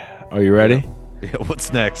right. Are you ready? Yeah,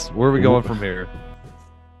 what's next? Where are we going from here?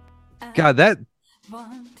 God, that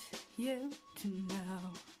Want you to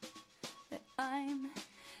know that I'm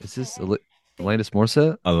is this Alanis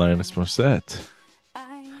Morissette? Alanis Morissette.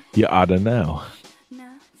 I You ought to know.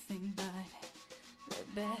 nothing but the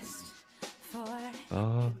best for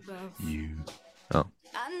Oh, both. you. Oh,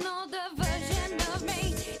 I know the version of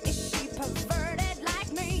me. Is she perverted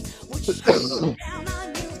like me? Would she look down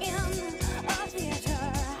on you in a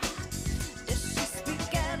theater? Does she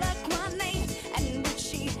speak eloquently? And would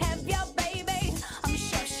she have your baby? I'm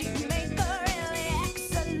sure she'd make a really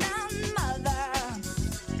excellent mother.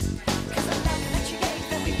 'Cause the love that you gave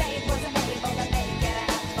every day wasn't able to make it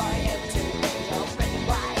enough for you to be open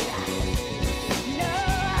wide. No.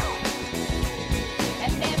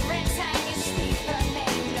 And every time you speak her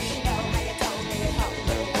name, does she know how you told me it all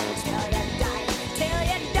till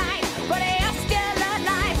you died, but you're still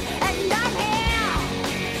alive, and I'm here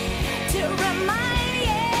to remind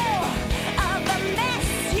you of the mess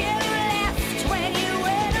you left when you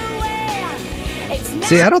went away. It's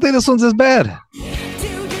see, I don't think this one's as bad.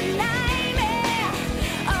 to deny me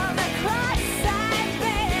of the cross I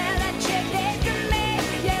bear that you did to me.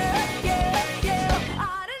 You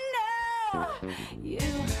ought to know. You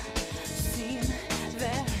seem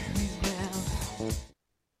very well.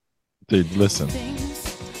 Dude, listen. Things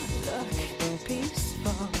look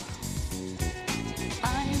peaceful.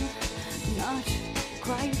 I'm not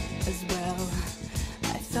quite as well.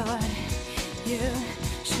 I thought you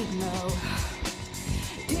should know.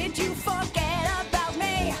 Did you forget about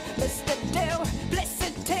me, Mr.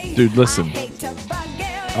 Duplicity? Dude, listen. I hate to bug you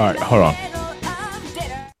in All right, the hold on. middle of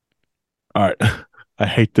dinner. All right. I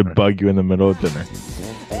hate to bug you in the middle of dinner.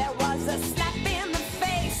 There was a slap in the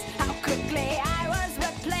face. How quickly I was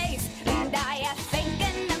replaced. And are you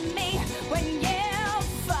thinking of me when you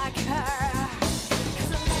fuck her? 'Cause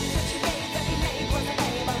the love that you gave every day wasn't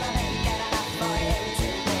able to make it enough for you to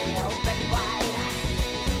be open wide.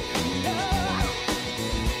 No.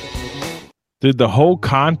 Dude, the whole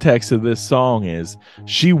context of this song is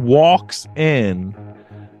she walks in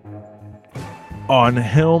on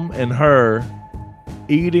him and her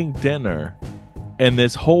eating dinner, and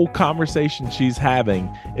this whole conversation she's having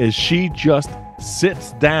is she just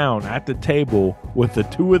sits down at the table with the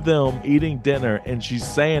two of them eating dinner, and she's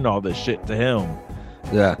saying all this shit to him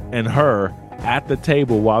and her at the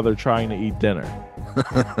table while they're trying to eat dinner.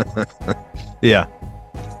 Yeah.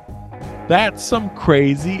 That's some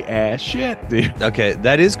crazy ass shit, dude. Okay,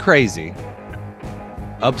 that is crazy.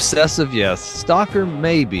 Obsessive, yes. Stalker,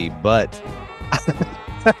 maybe, but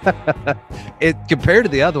it compared to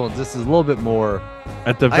the other ones, this is a little bit more.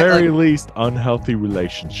 At the very least, unhealthy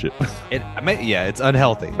relationship. It's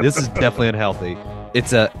unhealthy. This is definitely unhealthy.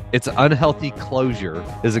 It's an unhealthy closure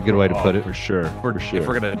is a good way to put it. For sure. If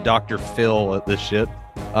we're gonna Dr. Phil at this shit.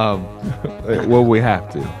 Well, we have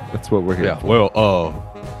to. That's what we're here for. Well,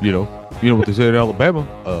 you know what they say in Alabama.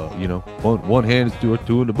 One hand is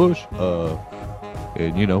two in the bush.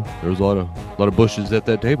 And there's a lot of bushes at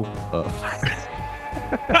that table.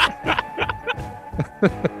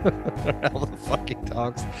 All the fucking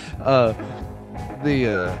talks.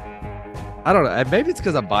 I don't know. Maybe it's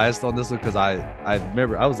because I'm biased on this one because I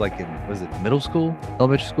remember I was like was it middle school,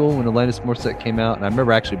 elementary school when Alanis Morissette came out, and I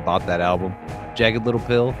remember I actually bought that album, Jagged Little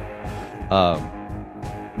Pill.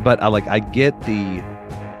 But I get the.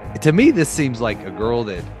 To me, this seems like a girl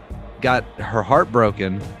that got her heart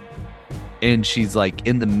broken, and she's like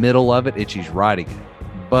in the middle of it, and she's writing it.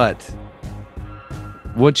 But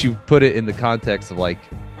once you put it in the context of like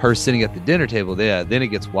her sitting at the dinner table, then it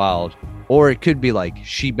gets wild. Or it could be like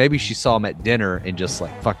maybe she saw him at dinner and just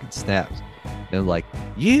like fucking snaps and like,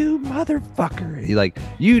 you motherfucker,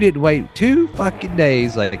 you didn't wait 2 fucking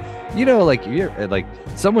days, like you're like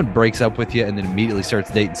someone breaks up with you and then immediately starts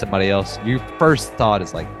dating somebody else. Your first thought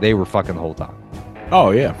is like they were fucking the whole time.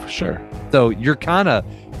 Oh yeah, for sure. So you're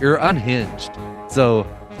unhinged. So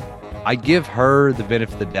I give her the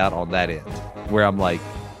benefit of the doubt on that end, where I'm like,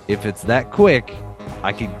 if it's that quick,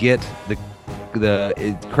 I could get the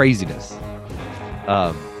craziness.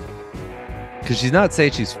 Because she's not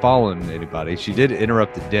saying she's following anybody. She did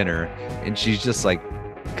interrupt the dinner, and she's just like,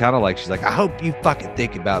 kind of like, she's like, I hope you fucking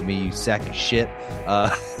think about me, you sack of shit.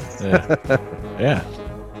 Yeah.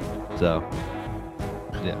 So,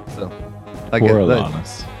 yeah. So, Poor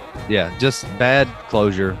Alanis. Yeah, just bad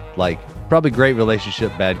closure. Like, probably great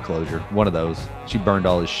relationship, bad closure. One of those. She burned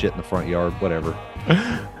all his shit in the front yard, whatever.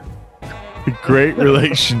 Great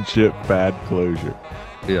relationship, bad closure.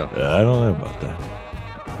 Yeah. I don't know about that.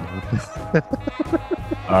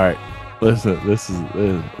 All right, listen. This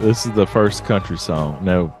is the first country song.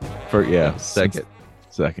 No, second.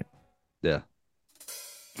 Yeah.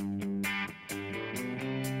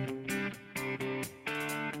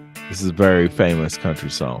 This is a very famous country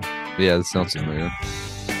song. Yeah, this sounds familiar.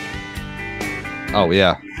 Oh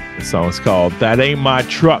yeah, the song's called "That Ain't My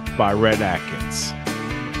Truck" by Red Atkins.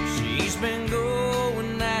 She's been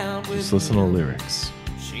going out with Just listen to the lyrics.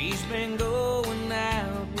 She's been going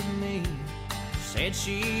out with me. Said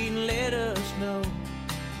she'd let us know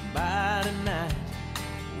by tonight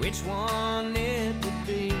which one it would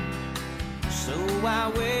be. So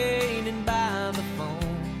I waited by the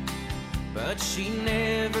phone, but she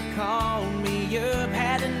never called me up.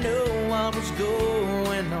 Had to know what was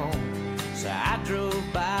going on, so I drove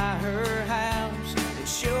by her house, and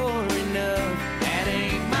sure enough, that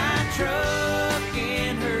ain't my truck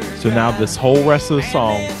in her. So now this whole rest of the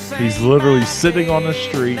song, he's literally sitting on the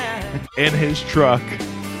street in his truck,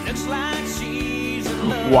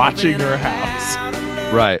 watching her house,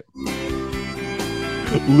 right,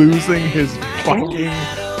 losing his fucking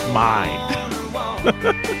mind.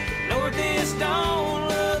 Lord, this don't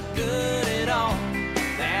look good at all.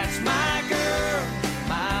 That's my girl,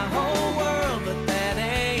 my whole world, but that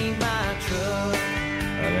ain't my truck.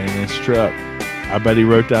 That ain't his truck. I bet he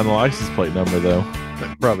wrote down the license plate number though.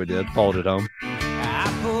 Probably did. Followed it home.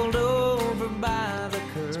 I pulled over by the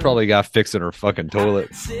curb. It's probably a guy fixing her fucking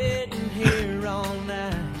toilet. Sitting here all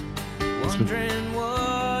night, wondering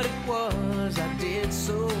what it was I did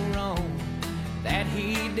so wrong, that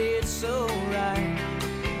he did so right.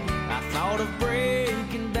 I thought of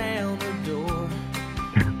breaking down the door,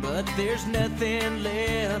 but there's nothing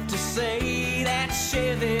left to say. That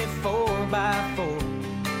Chevy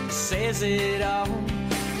 4x4 says it all,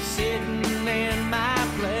 sitting in my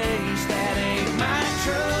place. That ain't my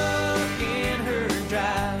truck in her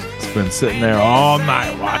drive. He's been sitting there all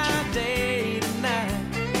night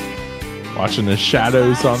watching the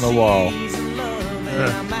shadows on the wall.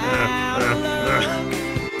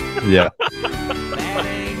 Yeah.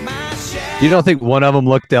 You don't think one of them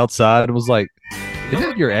looked outside and was like, "Is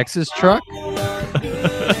that your ex's truck?"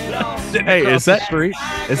 Hey, is that street?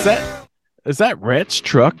 is that Rhett's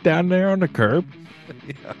truck down there on the curb?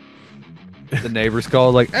 The neighbors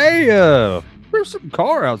called like, "Hey, there's some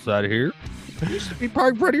car outside of here. Used to be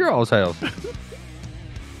parked in front of your all's house."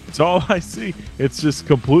 It's all I see. It's just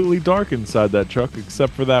completely dark inside that truck,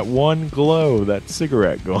 except for that one glow, that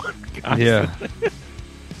cigarette going. Yeah,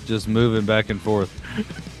 just moving back and forth.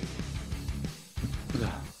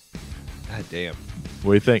 God damn.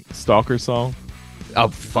 What do you think? Stalker song? Oh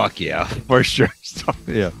fuck yeah, For sure.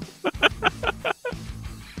 yeah.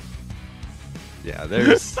 Yeah,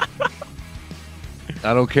 there's.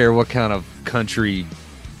 I don't care what kind of country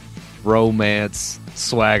romance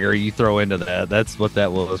swagger you throw into that. That's what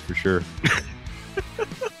that was for sure.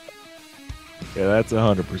 Yeah, that's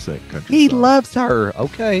 100% country. He song. loves her.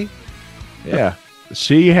 Okay. Yeah,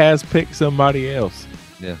 she has picked somebody else.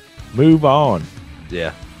 Yeah. Move on.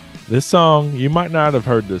 Yeah. This song, you might not have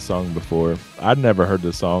heard this song before. I'd never heard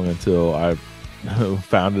this song until I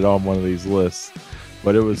found it on one of these lists,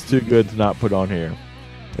 but it was too good to not put on here.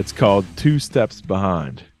 It's called Two Steps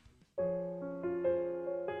Behind.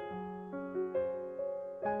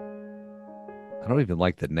 I don't even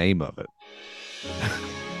like the name of it.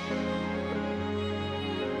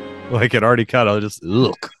 Like it already kind of just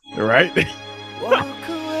ugh. Right? Walk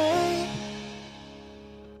away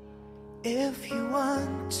if you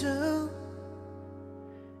want to.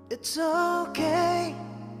 It's okay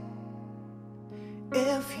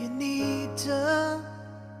if you need to.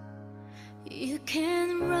 You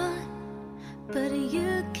can run, but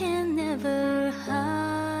you can never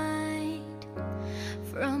hide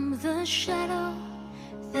from the shadow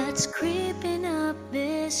that's creeping up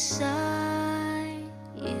beside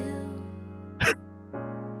you.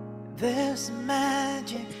 There's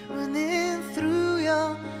magic running through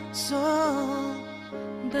your soul,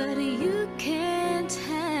 But you can't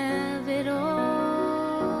have it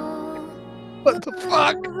all. What the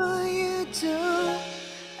fuck? whatever you do.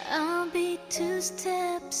 I'll be 2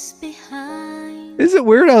 steps behind. Is it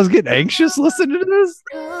weird? I was getting anxious listening to this.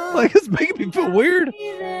 Like it's making me feel weird.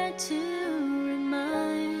 Be there to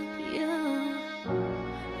remind you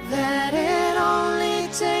That it only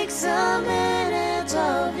takes a minute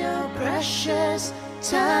of your precious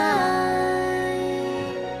time.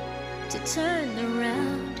 to turn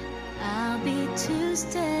around. I'll be 2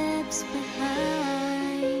 steps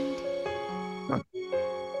behind.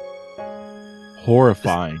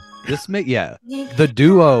 Horrifying. This the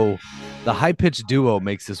duo, the high pitched duo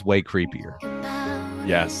makes this way creepier.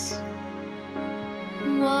 Yes.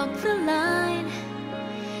 Walk the line.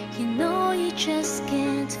 You know you just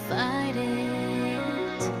can't fight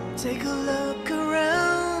it. Take a look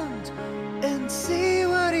around and see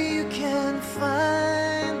what you can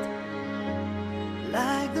find.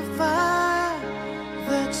 Like the fire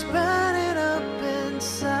that's burning up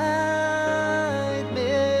inside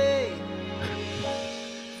me.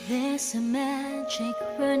 There's a magic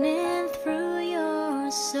running through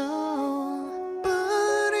your soul.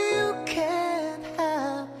 But you can't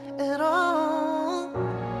have it all.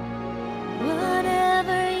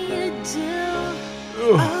 Whatever you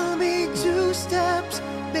do, I'll be 2 steps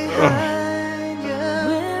behind you.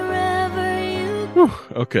 wherever you Whew,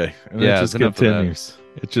 okay. And Yeah, it it's just enough of that. continues.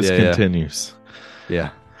 It just Yeah, yeah. continues. Yeah.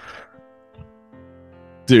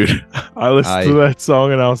 Dude, I listened to that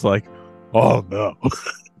song and I was like, oh no.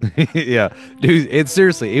 Yeah, dude, it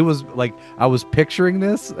seriously, it was like I was picturing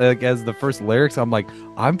this like, as the first lyrics. I'm like,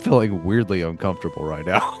 I'm feeling weirdly uncomfortable right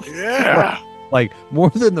now. Yeah. Like more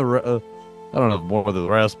than the I don't know more than the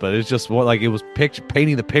rest, but it's just more like it was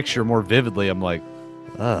painting the picture more vividly. I'm like,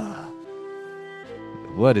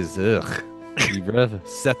 what is ugh? You better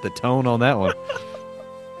set the tone on that one.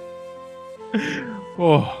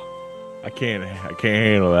 Oh, I can't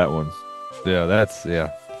handle that one. Yeah,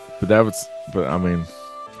 But I mean,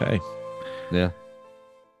 hey. Yeah.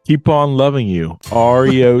 Keep on Loving You.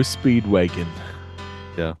 REO Speedwagon.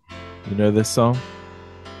 Yeah. You know this song?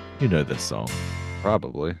 You know this song.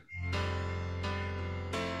 Probably.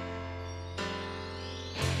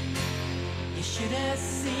 You should have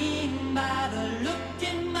seen by the look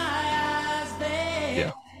in my eyes, babe.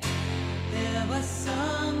 Yeah. There was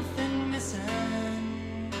something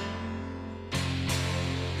missing.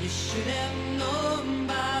 You should have known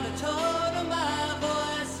by the tone of my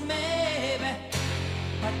voice, maybe,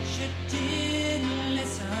 but you didn't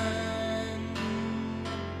listen.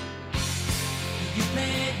 You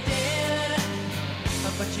played dead,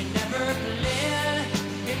 but you never played.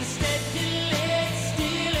 Instead, you laid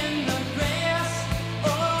still in the grass,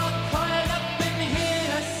 or coiled up in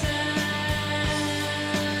the sand.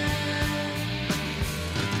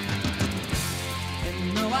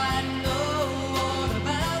 And though I know all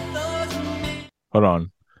Hold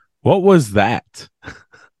on. What was that?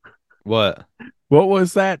 What? What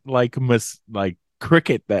was that like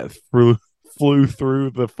cricket that flew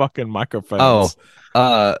through the fucking microphones?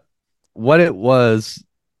 What it was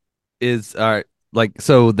is all right. Like,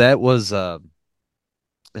 so that was damn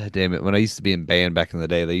it. When I used to be in band back in the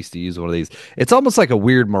day, they used to use one of these. It's almost like a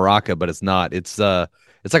weird maraca, but it's not. It's like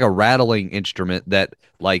a rattling instrument that,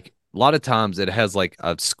 like, a lot of times it has like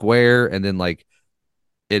a square and then like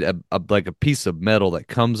like a piece of metal that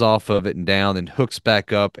comes off of it and down and hooks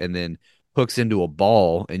back up and then hooks into a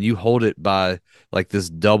ball, and you hold it by like this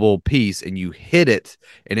double piece and you hit it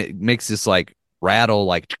and it makes this like rattle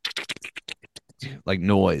like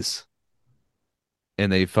noise, and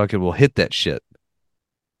they fucking will hit that shit.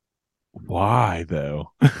 Why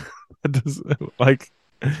though? Like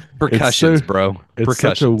Percussions, bro. It's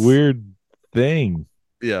such a Percussions. weird thing.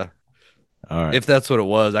 Yeah. All right. If that's what it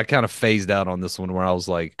was, I kind of phased out on this one where I was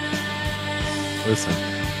like, listen.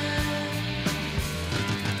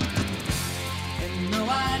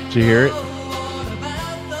 Did you hear it?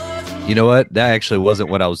 You know what? That actually wasn't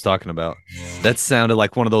what I was talking about. That sounded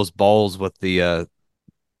like one of those balls with the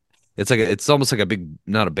it's almost like a big,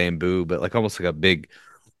 not a bamboo, but like almost like a big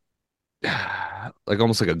like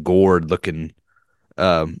almost like a gourd looking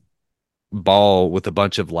ball with a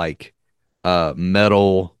bunch of like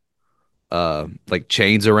metal like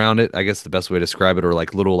chains around it, I guess the best way to describe it, or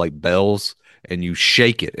like little like bells, and you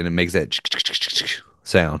shake it and it makes that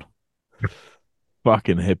sound.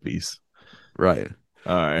 Fucking hippies. Right.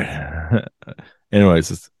 All right.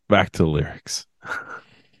 Anyways, it's back to the lyrics.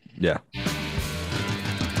 Yeah.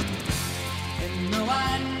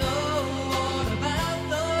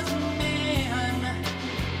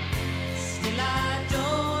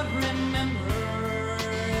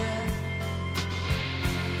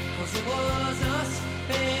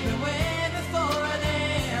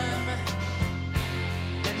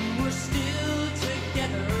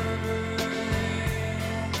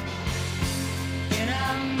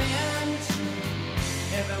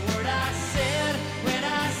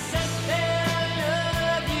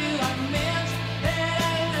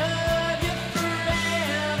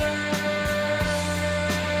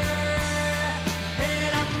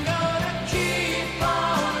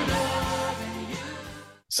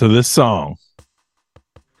 So this song,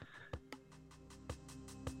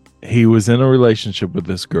 he was in a relationship with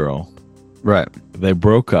this girl. Right. They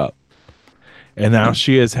broke up. And now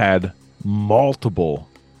she has had multiple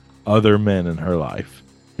other men in her life.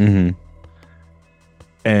 Mm-hmm.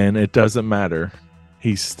 And it doesn't matter.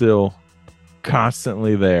 He's still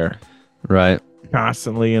constantly there. Right.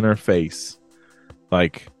 Constantly in her face.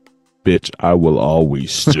 Like, bitch, I will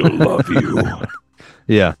always still love you.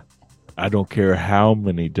 Yeah. I don't care how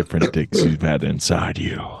many different dicks you've had inside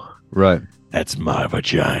you. Right. That's my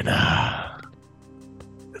vagina.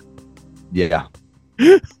 Yeah.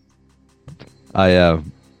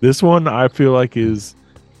 This one I feel like is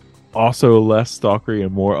also a less stalkery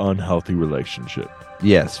and more unhealthy relationship.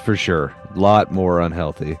 Yes, for sure. A lot more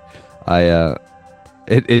unhealthy.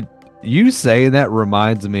 You saying that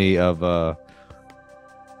reminds me of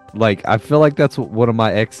like, I feel like that's what one of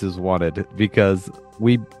my exes wanted, because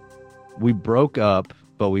we broke up,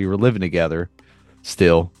 but we were living together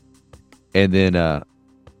still. And then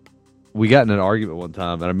we got in an argument one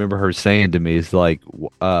time, and I remember her saying to me, it's like,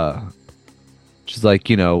 she's like,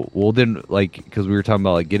 you know, well then, like, because we were talking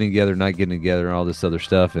about like getting together, not getting together, and all this other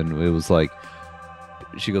stuff, and it was like,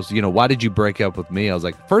 she goes, you know, why did you break up with me? I was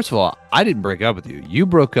like, first of all, I didn't break up with you. You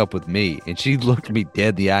broke up with me. And she looked me dead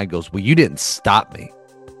in the eye and goes, well, you didn't stop me.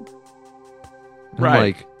 Right. I'm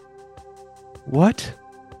like, what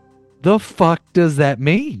the fuck does that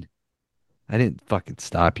mean? I didn't fucking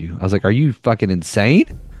stop you. I was like, are you fucking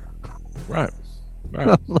insane? Right.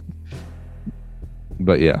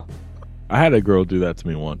 But yeah. I had a girl do that to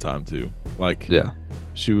me one time too. Like, Yeah.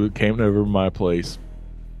 she came over to my place.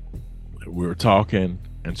 We were talking,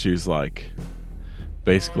 and she's like,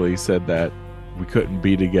 basically said that we couldn't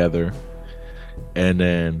be together. And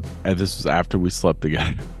this was after we slept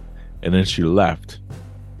together. And then she left.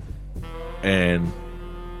 And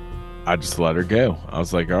I just let her go. I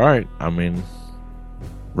was like, all right, I mean,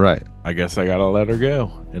 Right. I guess I gotta let her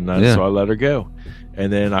go. And Yeah. so I let her go.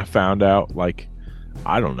 And then I found out, like,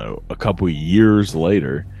 I don't know, a couple years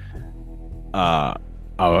later,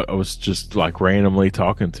 I was just like randomly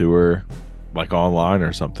talking to her, like online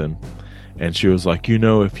or something, and she was like, you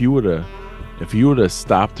know, if you would have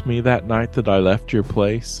stopped me that night that I left your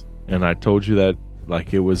place, and I told you that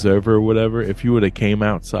like it was over or whatever, if you would have came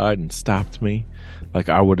outside and stopped me, like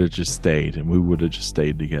I would have just stayed, and we would have just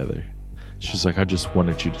stayed together. She's like, I just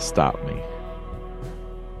wanted you to stop me.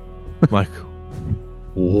 I'm like,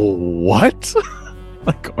 what?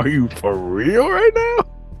 Like, are you for real right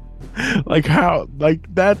now? Like, how? Like,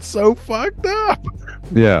 that's so fucked up.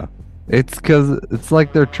 Yeah. It's because it's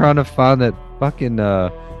like they're trying to find that fucking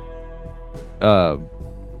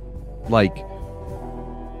like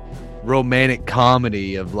romantic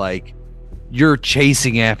comedy of like you're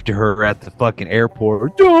chasing after her at the fucking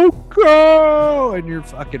airport. Don't go, and you're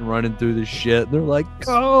fucking running through the shit. And they're like,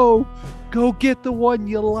 go get the one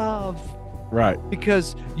you love, Right.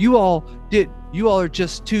 because you all are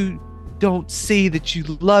just too don't see that you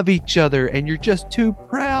love each other, and you're just too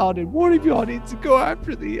proud, and one of y'all needs to go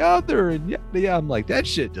after the other. And yeah, I'm like, that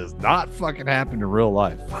shit does not fucking happen in real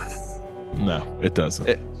life. No, it doesn't.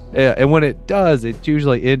 Yeah, and when it does, it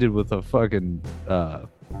usually ended with a fucking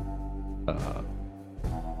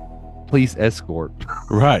police escort.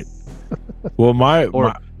 Right. Well,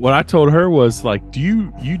 Or- what I told her was like,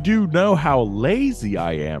 you do know how lazy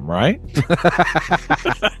I am, right?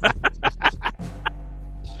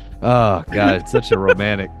 Oh god, it's such a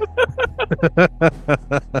romantic.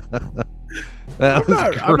 That was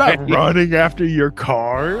I'm not great. running after your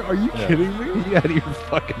car. Are you Yeah. kidding me? You out of your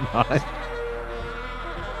fucking mind.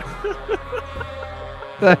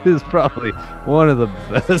 That is probably one of the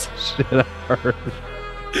best shit I've heard.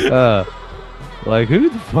 Like,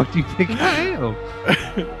 who the fuck do you think I am?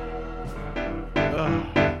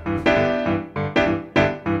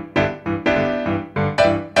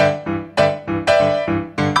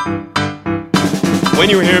 When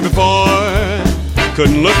you were here before,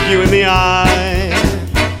 couldn't look you in the eye.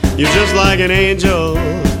 You're just like an angel,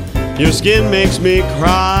 your skin makes me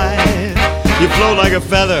cry. You float like a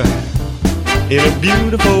feather in a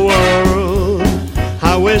beautiful world.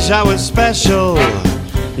 I wish I was special,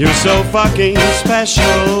 you're so fucking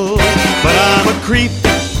special. But I'm a creep,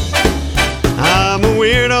 I'm a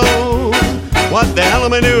weirdo. What the hell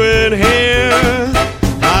am I doing here?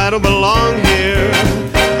 I don't belong here,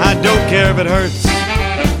 I don't care if it hurts.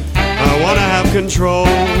 I wanna have control.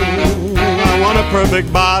 I want a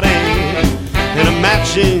perfect body and a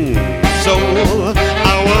matching soul.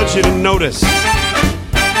 I want you to notice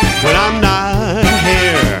when I'm not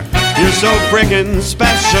here. You're so freaking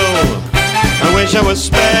special. I wish I was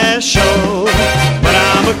special, but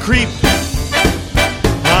I'm a creep.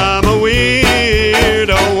 I'm a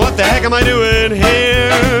weirdo. What the heck am I doing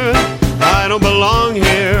here? I don't belong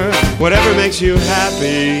here. Whatever makes you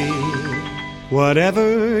happy,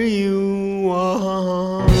 whatever you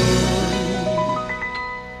want.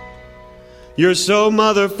 You're so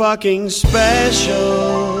motherfucking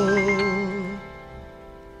special.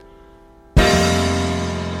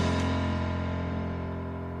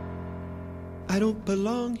 I don't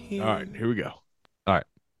belong here. All right, here we go. All right.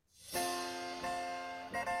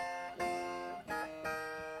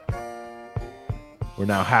 We're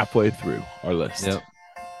now halfway through our list. Yep.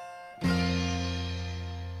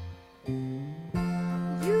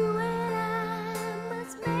 You and I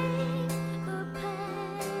must make a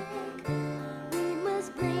pact. We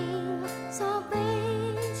must bring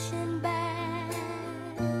salvation back.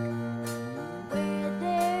 Where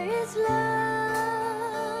there is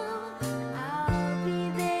love, I'll be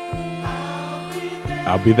there.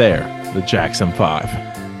 I'll be there. The Jackson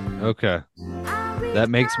 5. Okay. That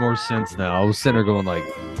makes more sense now. I was sitting there going like,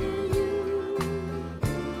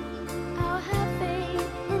 I'll have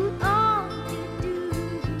faith in all you do.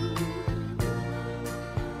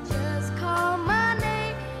 Just call my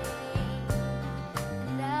name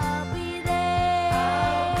and I'll be there.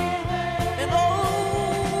 And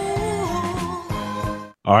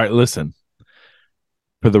All right, listen.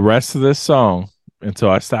 For the rest of this song, until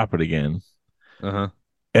I stop it again, uh-huh.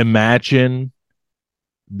 imagine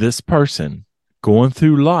this person going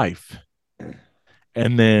through life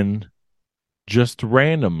and then just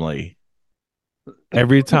randomly,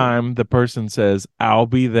 every time the person says, I'll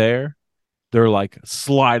be there, they're like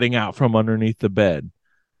sliding out from underneath the bed,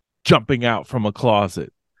 jumping out from a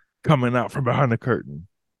closet, coming out from behind a curtain.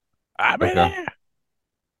 I'll be Okay. there.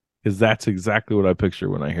 Because that's exactly what I picture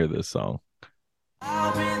when I hear this song.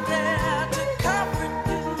 I'll be there to comfort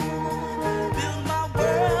you, build my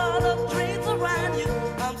world of dreams around you.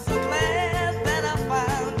 I'm so glad that I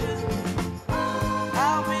found you.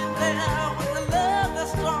 I'll be there with a love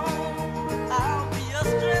that's strong. I'll be your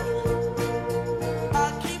strength.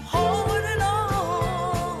 I'll keep holding on.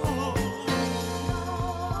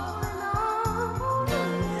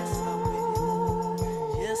 Yes, I will.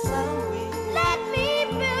 Yes, I will. let me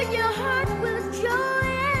fill your heart with joy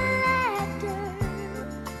and laughter.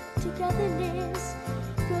 Togetherness,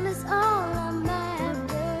 girl, is all I'm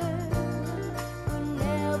after.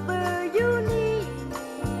 Whenever you need me,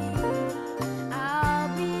 I'll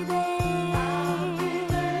be there.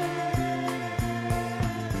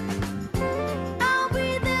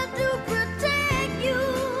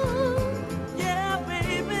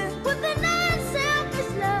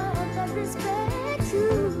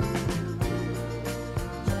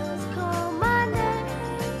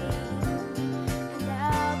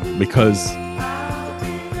 because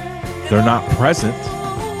they're not present.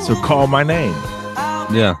 So call my name.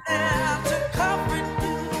 Yeah. I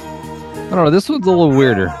don't know. This one's a little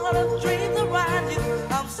weirder.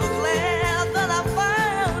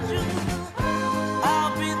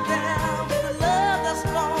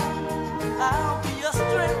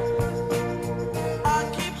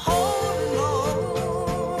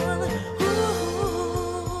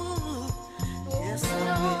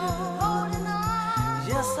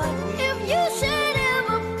 If you should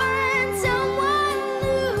ever find someone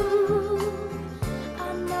new, I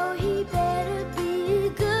know he better be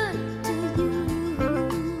good to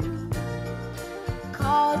you.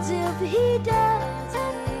 'Cause if he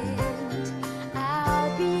doesn't,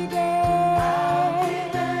 I'll be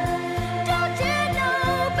there. Don't you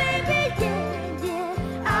know, baby, yeah,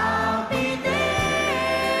 yeah, I'll be there.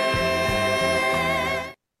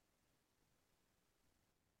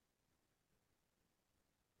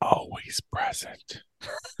 Always present.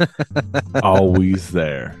 Always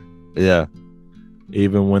there. Yeah.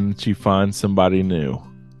 Even when she finds somebody new.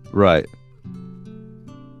 Right.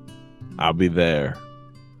 I'll be there.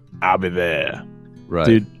 I'll be there. Right.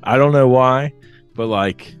 Dude, I don't know why, but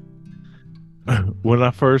like when I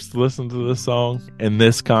first listened to this song in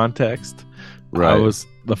this context, Right.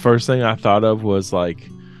 The first thing I thought of was like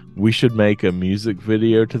we should make a music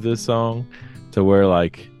video to this song to where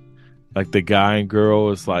like the guy and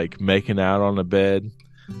girl is like making out on the bed,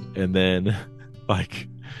 and then like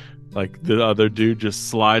the other dude just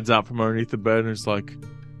slides out from underneath the bed and is like,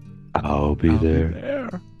 I'll be there. there.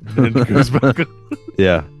 And then goes back up.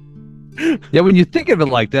 Yeah. Yeah, when you think of it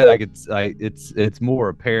like that, it's more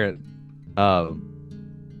apparent.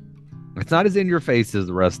 It's not as in your face as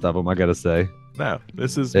the rest of them, I gotta say. No,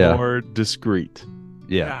 this is Yeah. more discreet.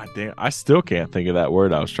 Yeah. God damn, I still can't think of that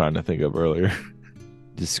word I was trying to think of earlier.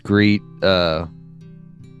 Discreet,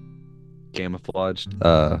 camouflaged,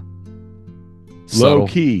 Low subtle,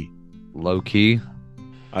 key. low key.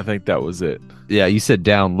 I think that was it. Yeah, you said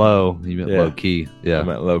down low. You meant Yeah. low key. I Yeah.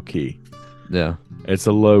 meant low key. Yeah. It's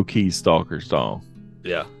a low key stalker song.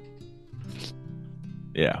 Yeah.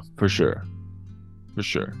 Yeah, for sure. For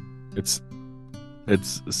sure. It's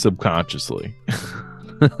subconsciously.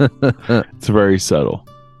 It's very subtle.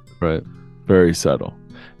 Right. Very subtle.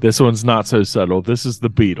 This one's not so subtle. This is the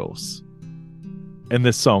Beatles. And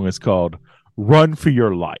this song is called Run for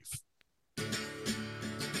Your Life.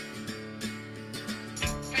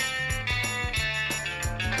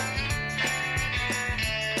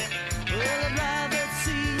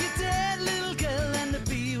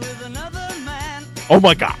 Oh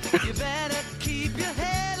my God. You better keep your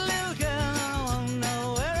head, little girl. I won't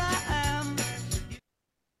know where I am.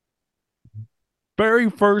 Very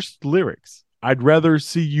first lyrics. I'd rather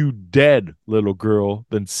see you dead, little girl,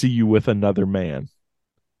 than see you with another man.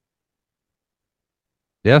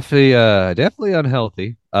 Definitely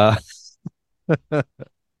unhealthy.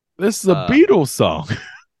 This is a Uh, Beatles song.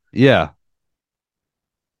 Yeah.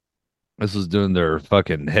 This was doing their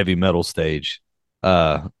fucking heavy metal stage.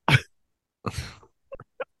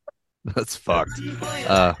 That's fucked. You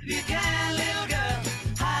can, little girl.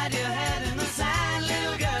 Hide your head in the sand,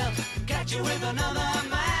 little girl. Catch you with another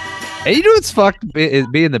man. And you know what's fucked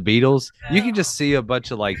being the Beatles? You can just see a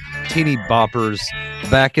bunch of like teeny boppers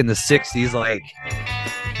back in the 60s, like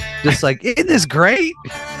just like, isn't this great?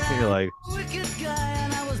 You're like, Wicked guy,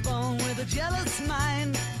 and I was born with a jealous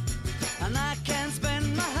mind. And I can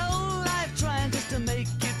spend my whole life trying just to make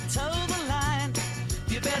you toe the line.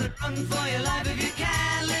 You better run for your life if you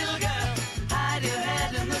can, little girl. Hide your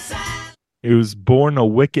head in the sand. He was born a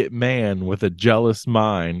wicked man with a jealous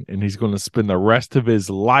mind, and he's going to spend the rest of his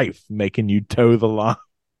life making you toe the line.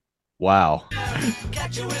 wow.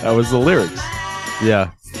 Catch you with That was the another lyrics. man.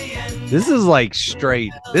 Yeah. It's the end. This is like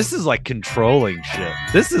straight. This is like controlling shit.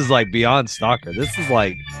 This is like beyond stalker. This is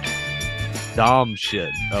like Dom shit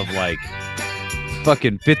of like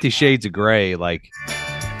fucking 50 Shades of Grey. Like,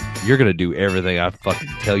 you're going to do everything I fucking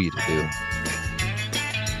tell you to do.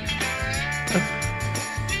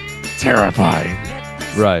 Terrifying.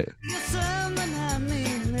 Right. Listen, and I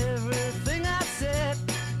mean everything I said.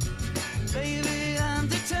 Baby, I'm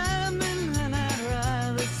determined, and I'd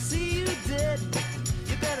rather see you dead.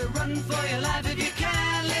 You better run for your life if you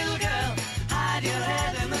can, little girl. Hide your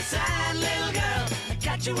head in the sand, little girl. I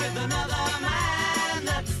catch you with another man.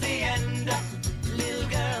 That's the end, little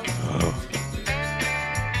girl.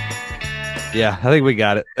 Yeah, I think we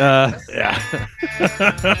got it. Yeah.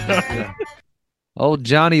 Old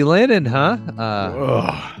Johnny Lennon, huh?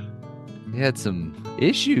 Ugh. He had some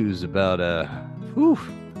issues about whew.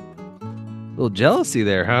 little jealousy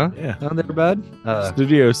there, huh? Yeah. On there, bud.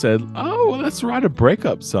 Studio said, "Oh, well, let's write a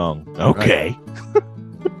breakup song." Okay.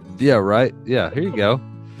 Yeah, right. Yeah, here you go.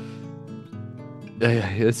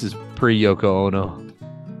 This is pre-Yoko Ono.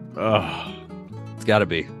 Oh, It's got to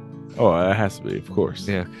be. oh, it has to be, of course.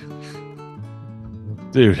 Yeah.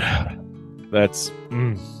 Dude, that's.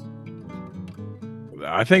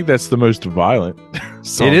 I think that's the most violent.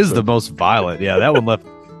 Song It is so- the most violent. Yeah, that one left.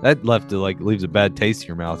 That left like leaves a bad taste in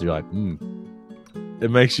your mouth. You're like,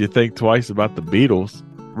 It makes you think twice about the Beatles.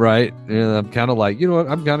 right. And I'm kind of like, you know what?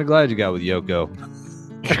 I'm kind of glad you got with Yoko.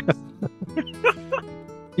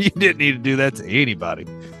 You didn't need to do that to anybody.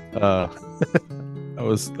 That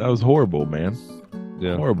was horrible, man.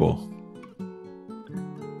 Yeah. Horrible.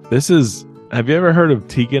 This is. Have you ever heard of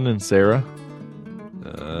Tegan and Sarah?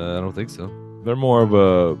 I don't think so. They're more of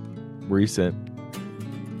a recent.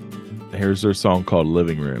 Here's their song called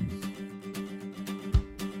 "Living Room."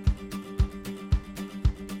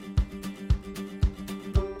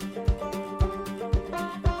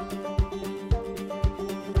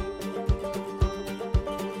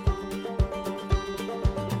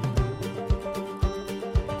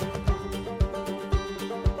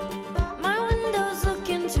 My windows look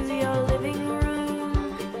into your living room.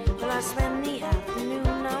 Well, I spend the afternoon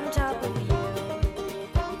on top of you.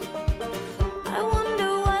 I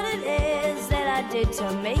wonder what it is that I did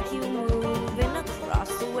to make you move in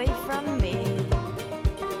across away from me.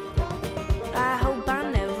 I hope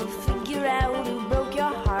I never figure out who broke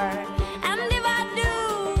your heart. And if I do,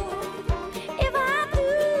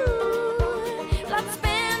 I'd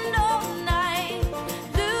spend all night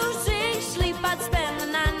losing sleep. I'd spend the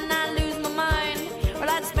night and I'd lose my mind. Well,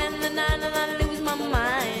 I'd spend the night and I'd lose my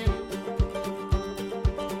mind.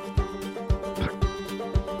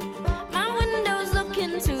 My windows look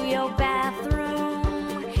into your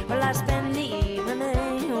bathroom. Well, I spend the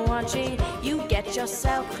evening watching you get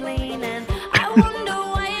yourself clean. And I wonder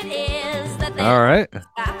why it is that they All right.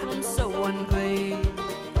 bathroom so unclean,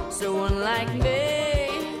 so unlike me.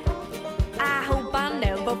 I hope I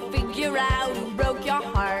never figure out who broke your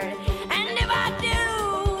heart. And if I do,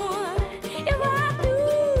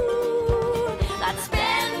 I'd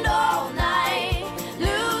spend all night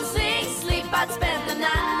losing sleep. I'd spend the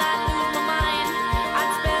night and I'd lose my mind.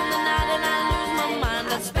 I'd spend the night and I'd lose my mind.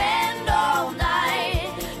 I'd spend all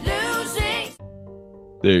night losing.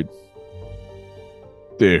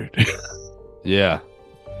 Dude. Yeah.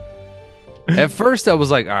 At first, I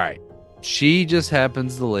was like, all right, she just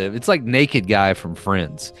happens to live. It's like Naked Guy from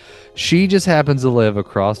Friends. She just happens to live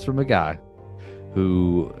across from a guy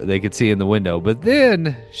who they could see in the window. But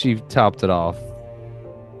she topped it off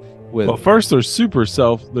with. Well, first they're super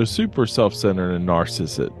self-centered and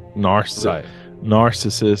narcissist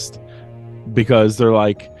because they're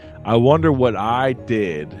like, I wonder what I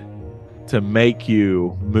did to make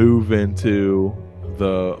you move into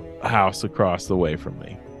the house across the way from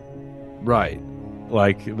me. right.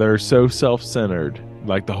 Like they're so self-centered,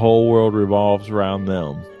 like the whole world revolves around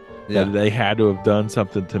them. Yeah. That they had to have done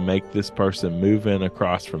something to make this person move in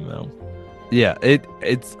across from them. Yeah.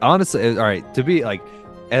 It's honestly, all right, to be like,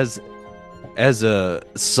 as a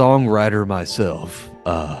songwriter myself,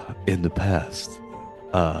 in the past,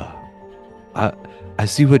 I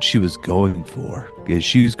see what she was going for. Is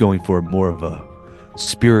she was going for more of a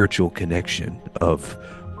spiritual connection of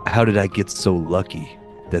how did I get so lucky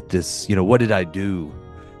that this, what did I do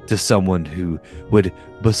to someone who would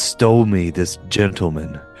bestow me this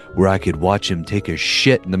gentleman where I could watch him take a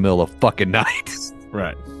shit in the middle of fucking night.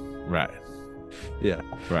 Right. Yeah.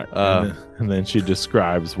 Right. And then she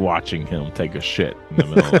describes watching him take a shit in the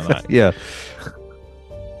middle of the night. Yeah.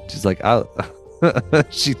 She's like,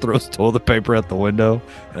 she throws toilet paper out the window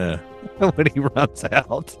Yeah. when he runs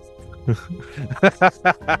out.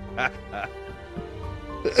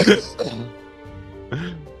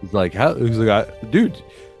 He's like, dude.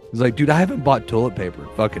 He's like, dude, I haven't bought toilet paper in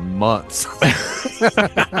fucking months.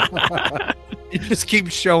 It just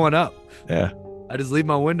keeps showing up. Yeah. I just leave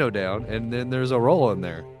my window down, and then there's a roll in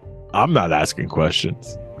there. I'm not asking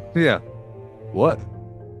questions. Yeah. What?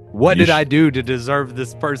 What You did I do to deserve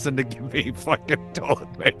this person to give me fucking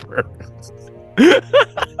toilet paper?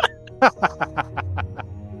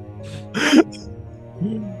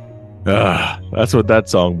 That's what that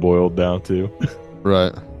song boiled down to.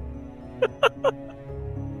 Right.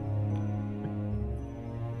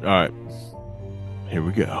 All right. Here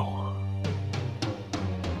we go.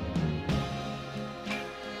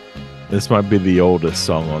 This might be the oldest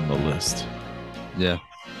song on the list. Yeah.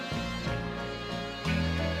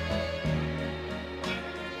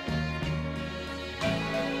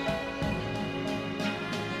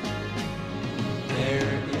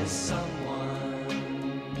 There is someone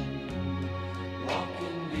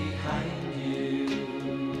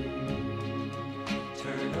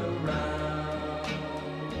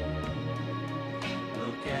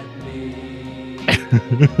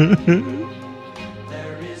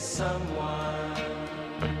There is someone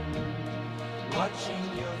watching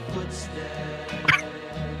your footsteps.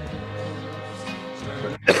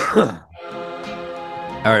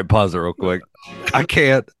 All right, pause it real quick. I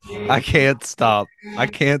can't stop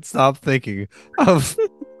thinking of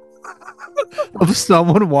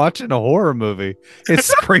someone watching a horror movie and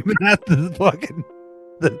screaming at the fucking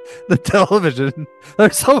the television.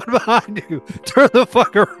 There's someone behind you. Turn the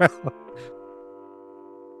fuck around.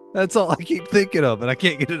 That's all I keep thinking of, and I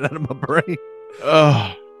can't get it out of my brain.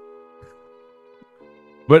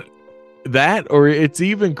 But that, or it's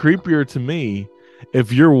even creepier to me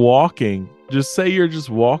if you're walking. Just say you're just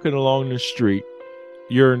walking along the street.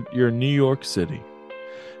 You're in New York City.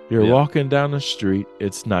 You're walking down the street.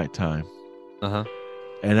 It's nighttime. Uh-huh.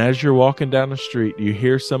 And as you're walking down the street, you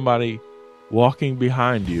hear somebody walking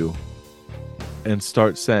behind you and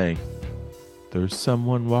start saying, "There's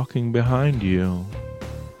someone walking behind you.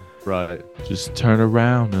 Right. Just turn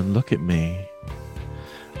around and look at me."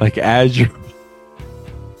 Like as you're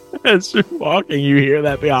walking, you hear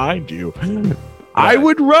that behind you. Right. I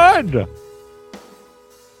would run.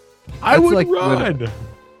 I would run.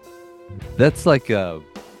 That's like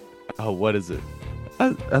what is it?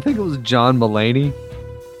 I think it was John Mulaney,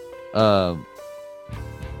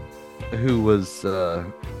 who was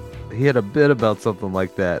he had a bit about something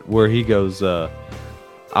like that where he goes,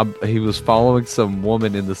 he was following some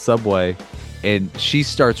woman in the subway, and she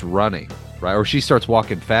starts running, right, or she starts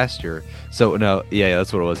walking faster. So no, yeah,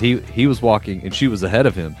 that's what it was. He was walking, and she was ahead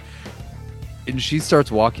of him. And she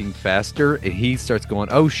starts walking faster, and he starts going,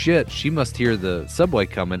 "Oh shit, she must hear the subway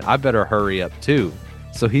coming. I better hurry up too."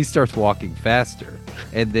 So he starts walking faster,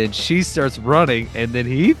 and then she starts running, and then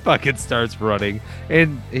he fucking starts running,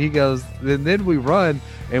 and he goes, and then we run,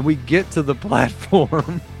 and we get to the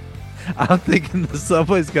platform. I'm thinking the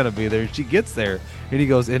subway's gonna be there, and she gets there, and he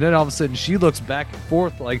goes, and then all of a sudden she looks back and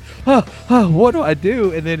forth like, what do I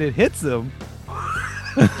do? And then it hits him.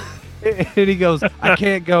 And he goes, "I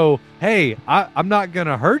can't go, hey, I'm not going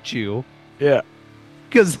to hurt you." Yeah.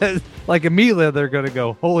 Because, like, immediately they're going to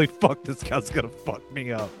go, "Holy fuck, this guy's going to fuck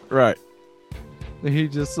me up." Right. And he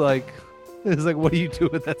just, like, it's like, what do you do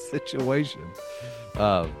in that situation?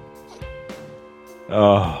 Oh,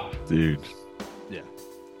 dude. Yeah.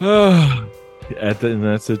 In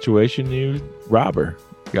that situation, you rob her.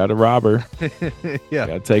 You got to rob her. Yeah.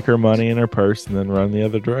 Got to take her money in her purse and then run the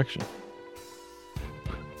other direction.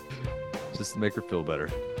 Just to make her feel better.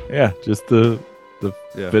 Yeah, just to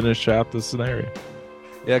finish out the scenario.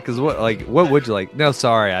 Yeah, because what would you like? No,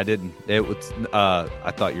 sorry, I didn't. It was.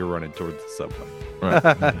 I thought you were running towards the subway.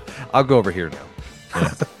 Right. I'll go over here now.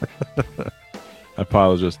 Yeah. I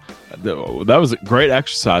apologize. That was a great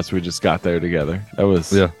exercise we just got there together. That was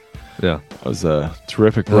That was a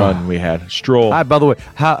terrific run we had. Stroll. Hi, by the way,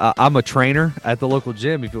 I'm a trainer at the local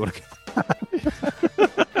gym. If you want to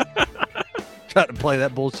try to play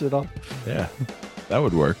that bullshit off. Yeah, that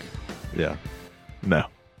would work. Yeah. No.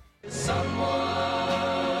 Someone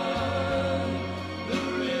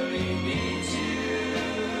who really needs you.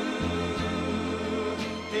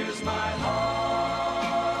 Here's my heart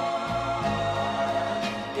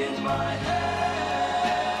in my hand.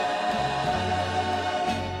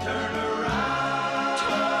 Turn around,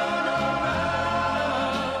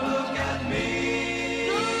 look at me,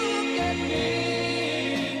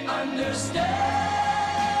 understand.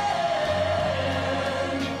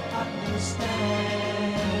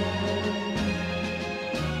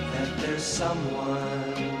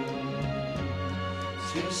 Someone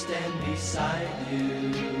to stand beside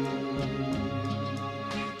you.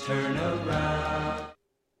 Turn around.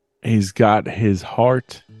 He's got his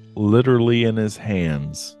heart literally in his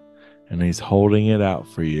hands, and he's holding it out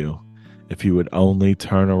for you if you would only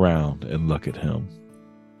turn around and look at him.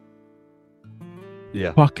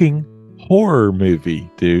 Yeah. Fucking horror movie,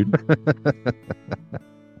 dude.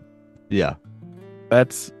 Yeah.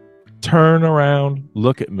 That's Turn Around,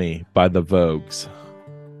 Look at Me by the Vogues.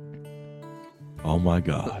 Oh my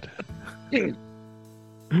God.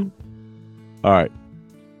 All right.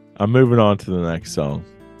 I'm moving on to the next song.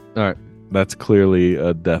 All right. That's clearly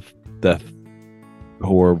a death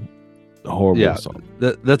horrible song.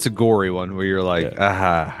 That's a gory one where you're like,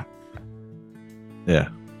 aha. Yeah.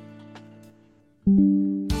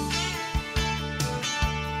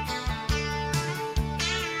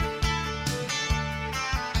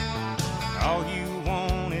 All you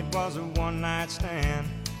wanted was a one-night stand,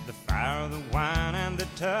 the fire of the wine and the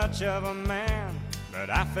touch of a man. But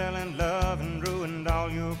I fell in love and ruined all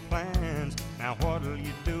your plans. Now what'll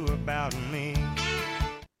you do about me?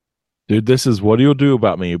 Dude, this is What You'll Do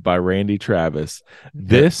About Me by Randy Travis.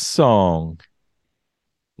 This song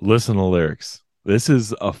Listen to the lyrics. This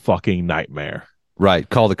is a fucking nightmare. Right.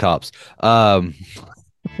 Call the cops.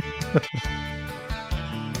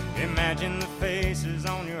 Imagine the faces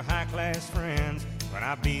on your high-class friends when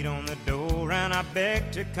I beat on the door and I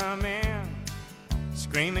beg to come in,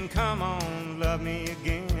 screaming, "Come on, love me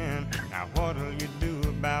again." Now what'll you do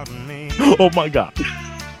about me? Oh my God.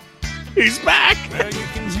 He's back. Well, you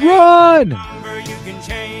can change Run! your number, you can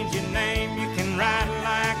change your name, you can ride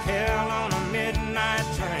like hell on a midnight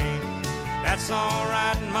train. That's all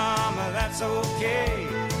right, mama, that's okay.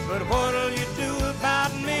 But what'll you do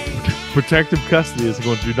about me? Protective custody is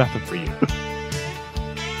going to do nothing for you.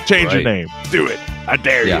 Change your Right. name. Do it. I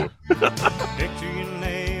dare Yeah. you. Picture your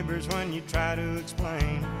neighbors when you try to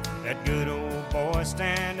explain that good old boy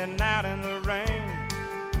standing out in the rain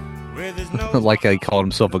with his nose. Like he called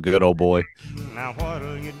himself a good old boy. Now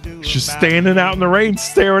what'll you do? Just about standing me? out in the rain,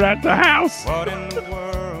 staring at the house. What in the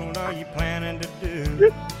world are you planning to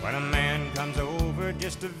do when a man comes over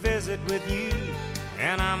just to visit with you?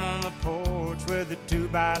 And I'm on the porch with a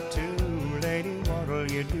 2x2. Lady,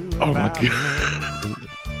 what'll you do Oh my about God. me?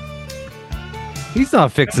 He's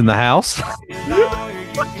not fixing the house. Lawyer,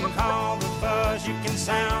 you can call the buzz, you can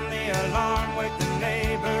sound the alarm, wake the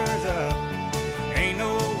neighbors up. Ain't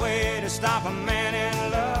no way to stop a man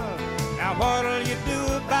in love. Now what'll you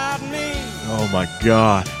do about me? Oh my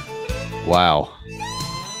God. Wow.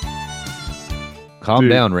 Calm Dude.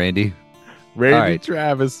 down, Randy. Randy All right.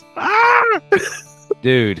 Travis. Ah!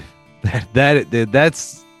 Dude,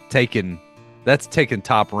 that's taking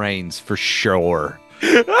top reins for sure.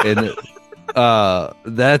 And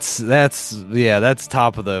that's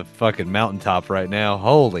top of the fucking mountaintop right now.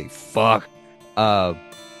 Holy fuck.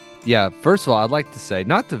 Yeah, first of all, I'd like to say,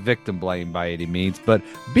 not to victim blame by any means, but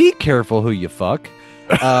be careful who you fuck.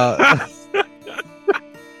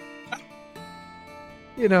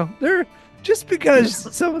 You know, they're just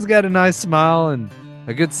because someone's got a nice smile and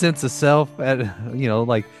a good sense of self at, you know,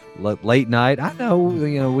 like late night. I know,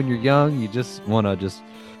 you know, when you're young, you just want to just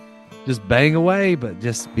bang away, but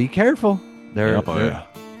just be careful. They're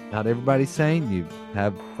not everybody's saying you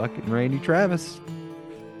have fucking Randy Travis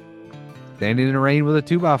standing in the rain with a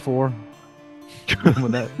 2x4.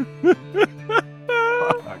 With that.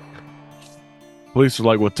 Police are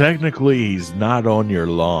like, well, technically, he's not on your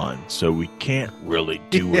lawn, so we can't really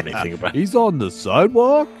do anything about it. He's on the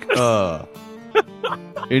sidewalk.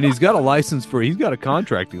 And he's got a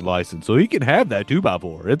contracting license, so he can have that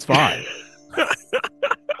 2x4. It's fine.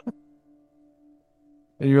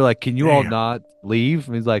 And you're like, can you all Damn. not leave?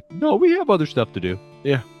 And he's like, no, we have other stuff to do.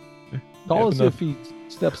 Yeah. Call Yeah, us enough. if he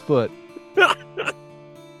steps foot.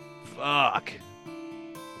 Fuck.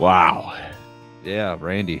 Wow. Yeah,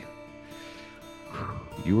 Randy.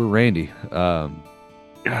 You were Randy. God.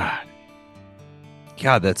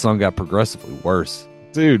 God, that song got progressively worse.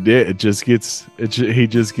 Dude, he just gets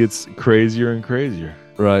crazier and crazier.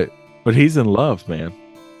 Right. But he's in love, man.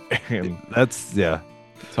 And That's, yeah.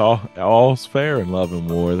 it's all's fair in love and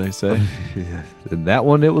war, they say. And that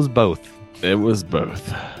one, it was both. It was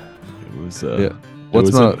both. It was Yeah. it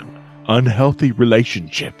What's was my an unhealthy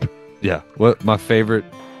relationship. Yeah. What my favorite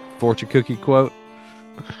fortune cookie quote?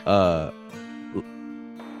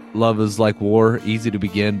 Love is like war, easy to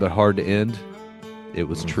begin but hard to end. It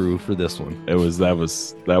was true for this one. That was That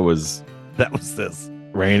was this.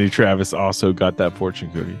 Randy Travis also got that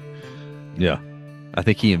fortune cookie. Yeah. I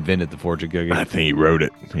think he invented the fortune cookie. I think he wrote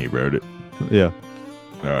it. Yeah.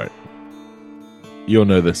 All right. You'll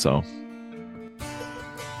know this song.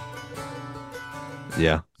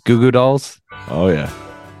 Yeah. Goo Goo Dolls. Oh yeah.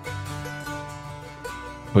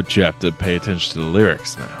 But you have to pay attention to the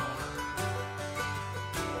lyrics now.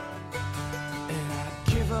 And I'd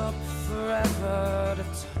give up forever to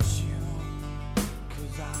touch you,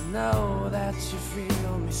 'cause I know that you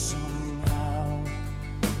feel me somehow.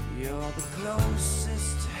 You're the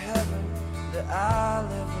closest to heaven that I'll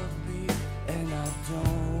ever be, and I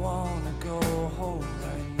don't wanna go home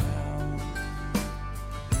right now.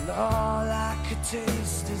 And all I could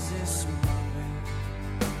taste is this moment,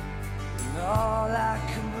 and all I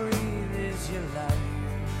can breathe is your life.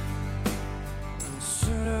 And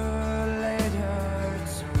sooner or later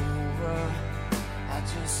it's over. I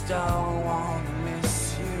just don't wanna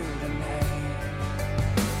miss you tonight.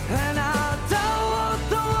 And I don't want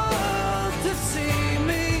the world to see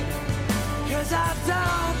me, 'cause I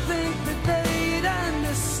don't think that they'd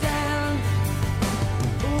understand.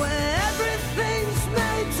 When everything's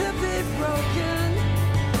made to be broken,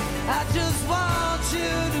 I just want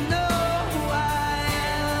you to know who I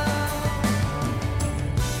am.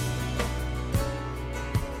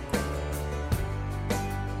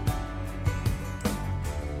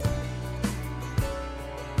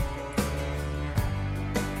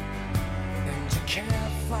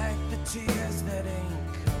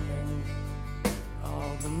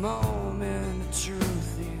 the moment of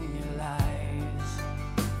truth in your lies.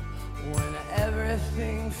 When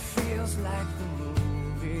everything feels like the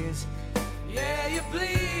movies. Yeah, you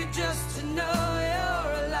bleed just to know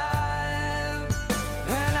you're alive.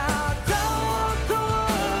 And I don't want the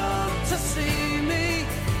world to see me,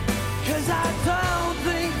 'cause I don't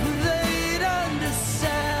think they'd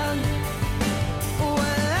understand.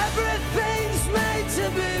 When everything's made to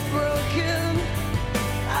be broken,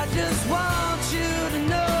 I just want you to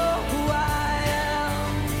know who I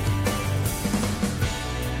am.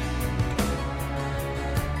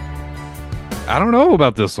 I don't know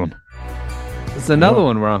about this one. It's another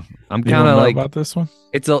one where I'm You don't kind of know like about this one?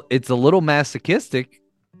 it's a little masochistic.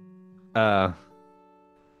 That's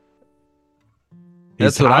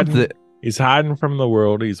He's what I'm. hiding, he's hiding from the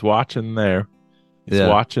world. He's watching there. He's Yeah.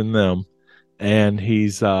 watching them, and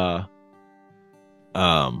he's then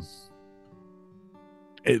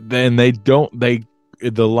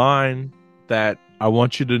the line that I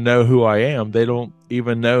want you to know who I am. They don't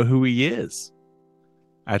even know who he is.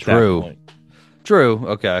 At True. that point. True.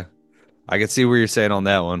 Okay. I can see where you're saying on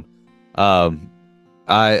that one.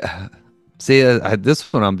 I see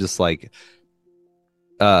this one. I'm just like,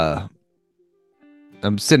 I'm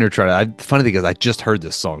sitting here trying to. Funny thing is, I just heard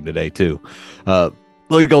this song today too,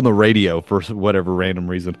 like on the radio for whatever random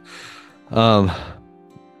reason. I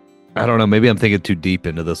don't know. Maybe I'm thinking too deep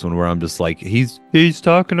into this one, where I'm just like, he's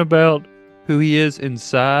talking about who he is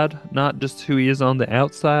inside, not just who he is on the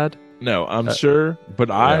outside. No, I'm sure, but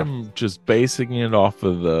I'm just basing it off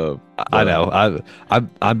of the. I know.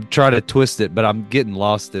 I'm trying to twist it, but I'm getting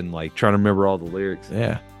lost in like trying to remember all the lyrics.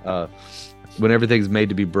 Yeah. When everything's made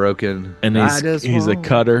to be broken, And he's a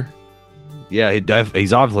cutter. Yeah,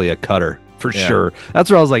 he's obviously a cutter for Yeah. sure. That's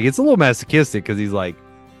where I was like, it's a little masochistic because he's like,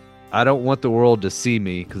 I don't want the world to see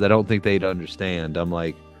me because I don't think they'd understand. I'm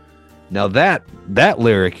like, now that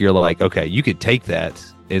lyric, you're like, okay, you could take that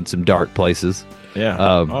in some dark places. Yeah.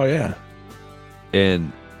 Oh yeah.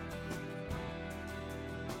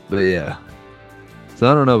 But yeah.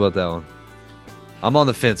 So I don't know about that one. I'm on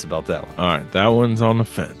the fence about that one. All right, that one's on the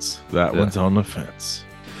fence. That one's on the fence.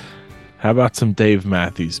 How about some Dave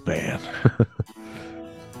Matthews Band?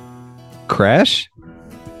 Crash?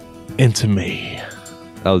 Into Me.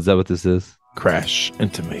 Oh, is that what this is? Crash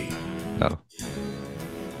into me. Oh.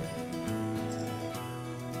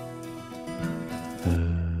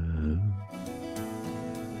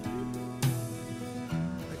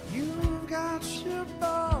 You got your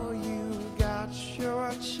ball, you got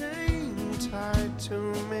your chain tied to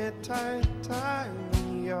me, tie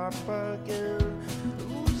me up again.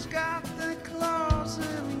 Who's got the claws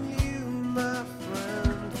in you, my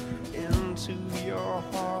friend? Into your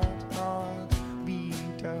heart beat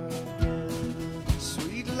again.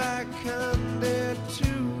 Sweet like candy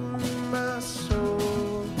to my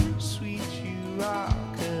soul. Sweet you are,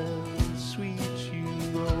 and sweet you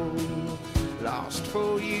roll. Lost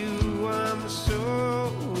for you, I'm so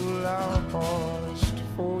lost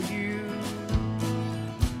for you.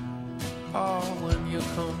 Oh, when you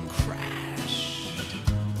come crash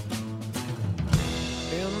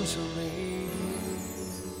into me,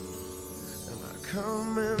 and I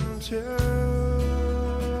come into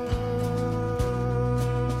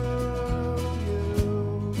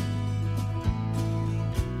you,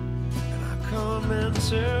 and I come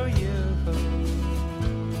into you.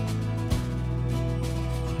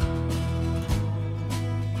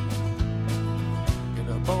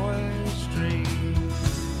 Boy's dream,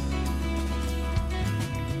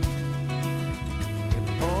 in a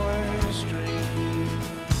boy's dream.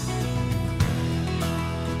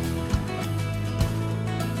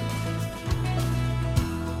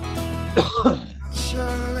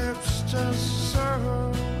 Your lips just so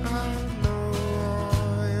I know,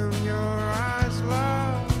 in your eyes,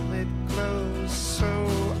 love, it glows so.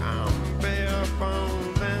 I'm bare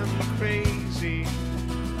bone and crazy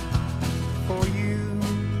for you.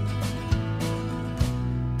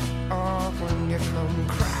 Oh, when you come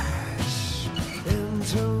crash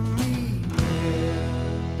into me,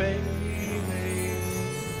 yeah, baby,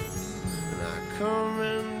 and I come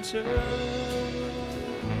into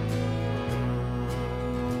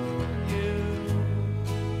you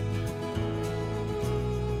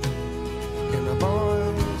in a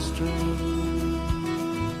boy's dream,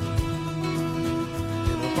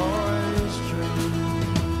 in a boy's dream.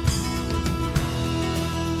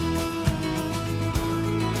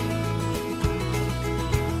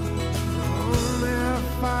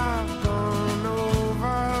 If I've gone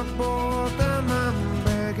overboard, then I'm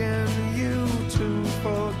begging you to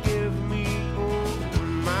forgive me.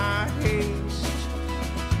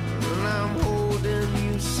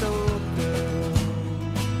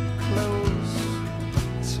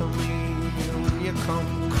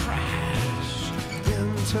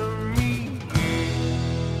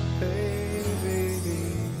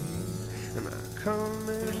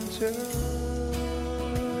 to you.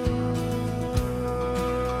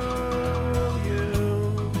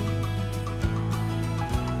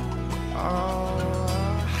 Oh,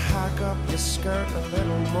 hike up your skirt a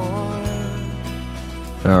little more.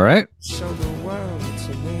 All right. Show the world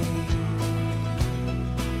to me.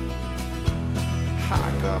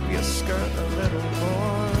 Hike up your skirt a little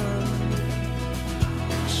more.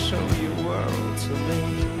 Show your world to me.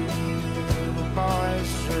 The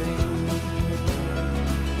boy's dream.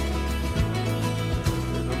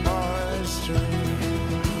 The boy's dream.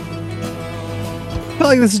 I feel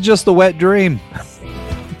like this is just a wet dream.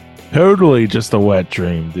 Totally just a wet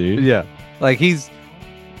dream, dude. Yeah. Like he's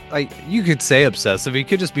like, you could say obsessive. He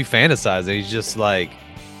could just be fantasizing. He's just like,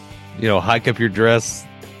 you know, hike up your dress,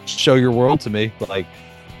 show your world to me. Like,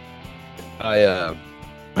 I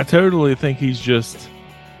totally think he's just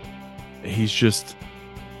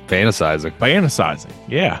fantasizing.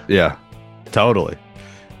 Yeah. Yeah, totally.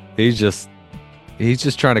 He's just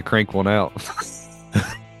trying to crank one out.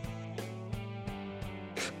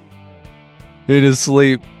 In his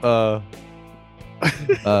sleep.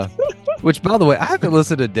 Which, by the way, I haven't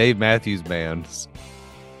listened to Dave Matthews Band's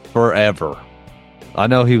forever. I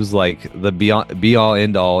know he was like the be all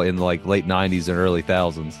end all in like late 90s and early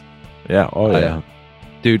thousands. Yeah. Oh yeah.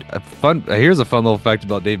 Dude, here's a fun little fact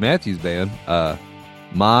about Dave Matthews Band.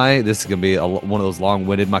 This is gonna be one of those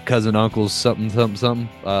long-winded. My cousin, uncle's something.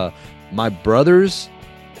 My brother's,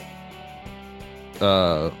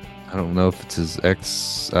 I don't know if it's his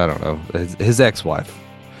ex. I don't know, his ex-wife.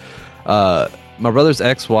 My brother's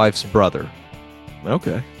ex-wife's brother.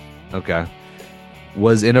 Okay.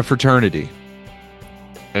 Was in a fraternity,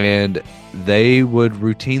 and they would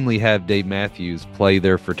routinely have Dave Matthews play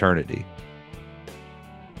their fraternity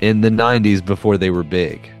in the 90s before they were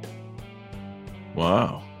big.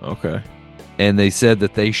 Wow. Okay. And they said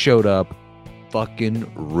that they showed up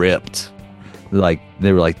fucking ripped. Like,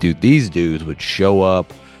 they were like, dude, these dudes would show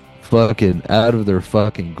up fucking out of their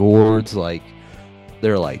fucking gourds. Like,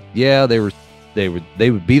 they're like, yeah, they would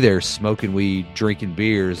be there smoking weed, drinking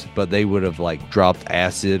beers, but they would have like dropped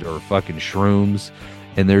acid or fucking shrooms,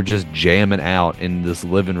 and they're just jamming out in this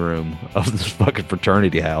living room of this fucking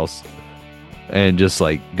fraternity house and just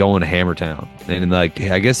like going to Hammertown. And like,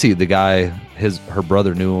 I guess her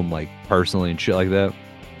brother knew him like personally and shit like that.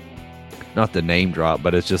 Not the name drop,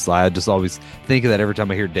 but it's just, I just always think of that every time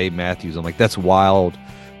I hear Dave Matthews. I'm like, that's wild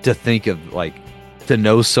to think of, like, to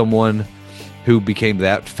know someone who became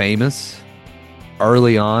that famous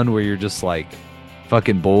early on, where you're just like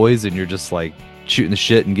fucking boys and you're just like shooting the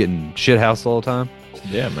shit and getting shit housed all the time.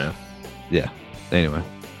 Yeah, man. Yeah. Anyway,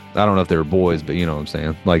 I don't know if they were boys, but you know what I'm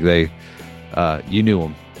saying. Like you knew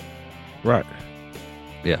them. Right.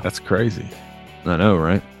 Yeah. That's crazy. I know,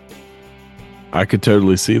 right? I could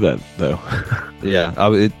totally see that though. Yeah.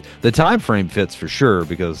 The time frame fits for sure,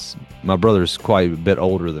 because my brother's quite a bit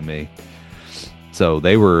older than me. So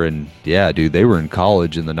they were in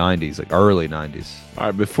college in the 90s, like early 90s. All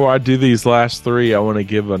right, before I do these last three, I want to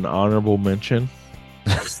give an honorable mention.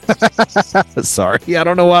 Sorry, I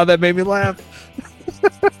don't know why that made me laugh.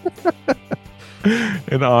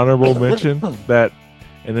 An honorable mention that,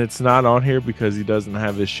 and it's not on here because he doesn't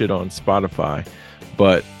have his shit on Spotify,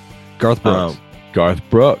 but Garth Brooks. Garth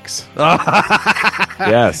Brooks.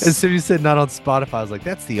 Yes. As soon as you said not on Spotify, I was like,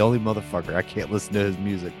 that's the only motherfucker I can't listen to his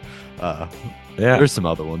music. Yeah, there's some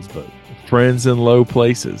other ones, but Friends in Low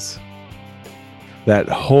Places. That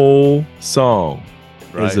whole song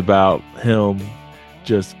is about him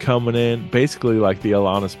just coming in, basically like the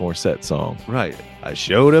Alanis Morissette song. Right. I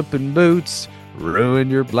showed up in boots, ruined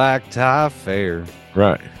your black tie fair.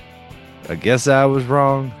 Right. I guess I was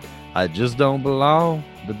wrong. I just don't belong.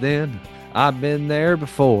 But then I've been there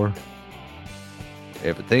before.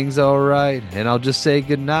 Everything's all right, and I'll just say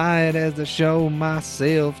goodnight as I show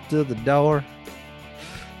myself to the door.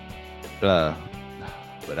 But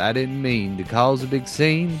I didn't mean to cause a big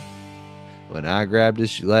scene when I grabbed a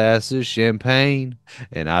glass of champagne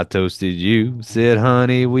and I toasted you. Said,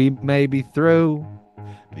 honey, we may be through,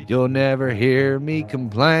 but you'll never hear me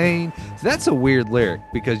complain. So that's a weird lyric,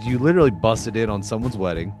 because you literally busted in on someone's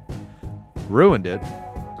wedding, ruined it,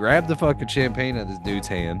 grabbed the fucking champagne out of this dude's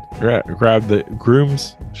hand. Grab the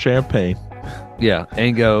groom's champagne. Yeah,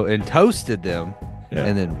 and go and toasted them,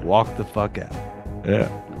 and then walk the fuck out. Yeah.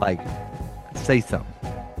 Like, say something.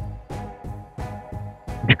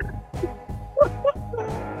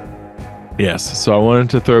 Yes, so I wanted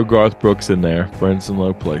to throw Garth Brooks in there, Friends in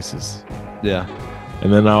Low Places. Yeah.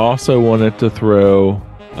 And then I also wanted to throw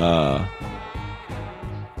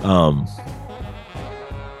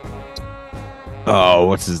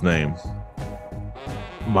what's his name?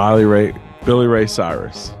 Billy Ray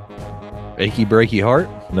Cyrus. Achy Breaky Heart?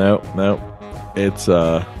 No. It's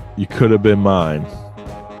You Could Have Been Mine.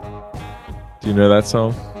 Do you know that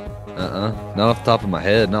song? Not off the top of my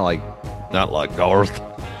head. Not like Garth.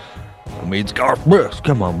 I mean, it's Garth Brooks.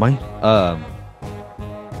 Come on, man.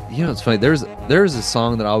 You know, it's funny. There's a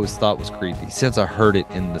song that I always thought was creepy since I heard it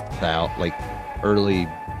in the early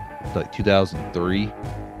 2003,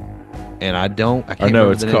 and I can't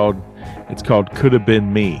remember it's the name. It's called "Could Have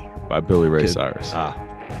Been Me" by Billy Ray Cyrus. Here,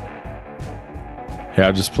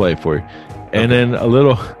 I'll just play it for you, and then a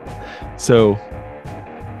little. So,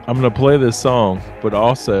 I'm gonna play this song, but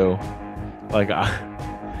also,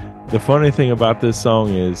 the funny thing about this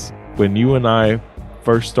song is when you and I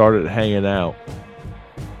first started hanging out,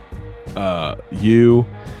 you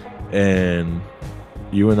and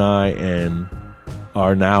I and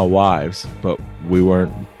our now wives, but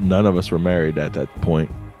none of us were married at that point.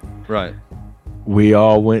 Right. We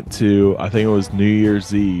all went to, I think it was New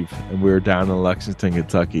Year's Eve, and we were down in Lexington,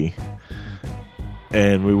 Kentucky.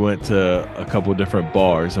 And we went to a couple different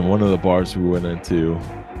bars, and one of the bars we went into,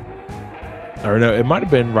 or no, it might have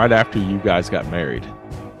been right after you guys got married.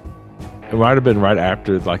 It might have been right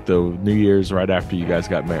after, the New Year's, right after you guys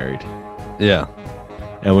got married. Yeah.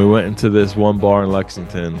 And we went into this one bar in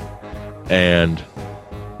Lexington, and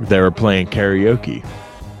they were playing karaoke.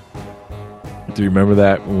 Do you remember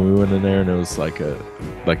that when we went in there and it was like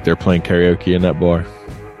they're playing karaoke in that bar?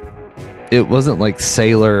 It wasn't like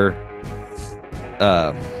Sailor.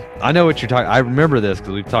 I know what you're talking. I remember this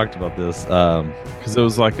because we've talked about this. Because it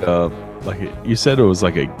was you said it was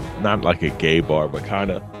not like a gay bar, but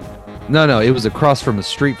kind of. No, it was across from the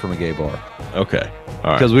street from a gay bar. Okay,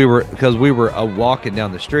 all right. Because we were walking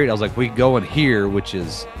down the street. I was like, we go in here, which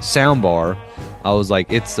is Sound Bar. I was like,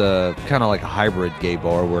 it's kind of like a hybrid gay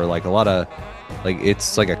bar where a lot of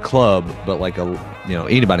it's like a club, but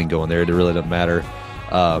anybody can go in there. It really doesn't matter.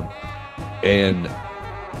 And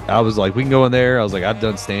I was like, we can go in there. I was like, I've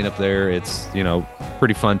done stand up there. It's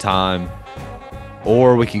pretty fun time.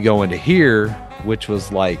 Or we could go into here, which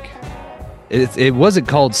was it wasn't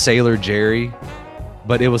called Sailor Jerry,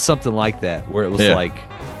 but it was something like that, where it was it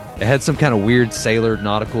had some kind of weird sailor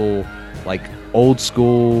nautical, old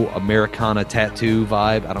school Americana tattoo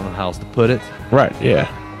vibe. I don't know how else to put it. Right. Yeah.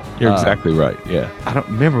 You're exactly right. Yeah. I don't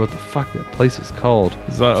remember what the fuck that place is called.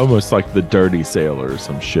 It's almost like the Dirty Sailor or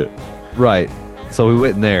some shit. Right. So we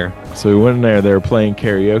went in there. They were playing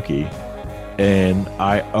karaoke, and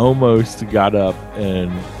I almost got up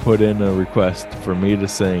and put in a request for me to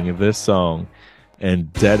sing this song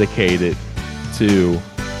and dedicate it to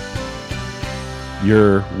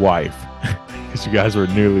your wife, because you guys were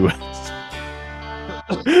newlyweds.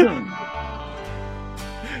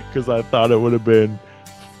 Because I thought it would have been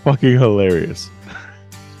fucking hilarious.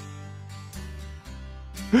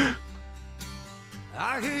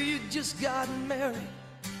 I hear you just got married.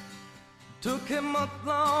 Took a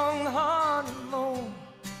month-long honeymoon,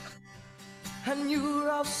 and you were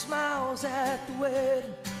all smiles at the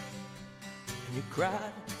wedding, and you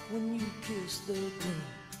cried when you kissed the groom.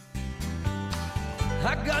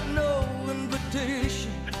 I got no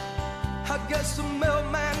invitation. I guess the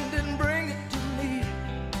mailman didn't bring it to me,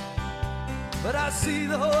 but I see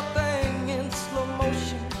the whole thing in slow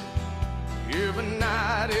motion every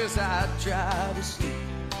night as I try to sleep.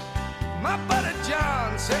 My buddy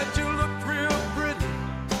John said you looked real pretty,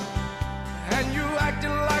 and you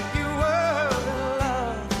acted like you were in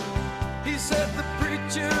love. He said the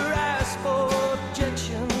preacher asked for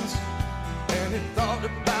objections, and he thought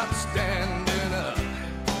about standing up.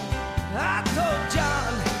 I told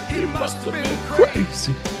John he must have been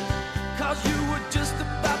crazy, 'cause you were just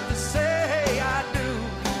about to say I do.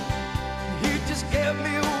 He just gave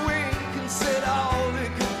me a wink and said all he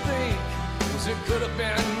could think was it could have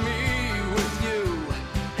been me.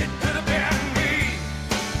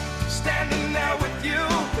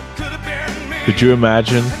 Could you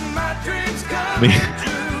imagine?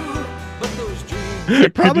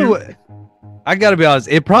 It probably would. I gotta be honest.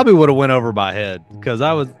 It probably would have went over my head, because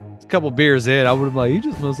I was a couple beers in. I would have been like, you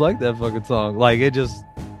just must like that fucking song.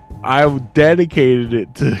 I dedicated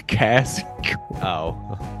it to Cassie. Oh,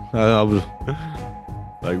 I was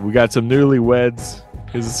we got some newlyweds.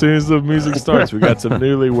 Because as soon as the music starts, we got some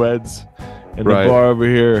newlyweds in the bar over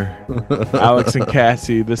here. Alex and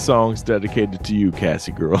Cassie. This song's dedicated to you,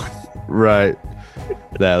 Cassie girl. Right.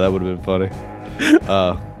 Yeah, that would have been funny.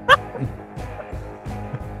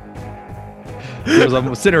 Because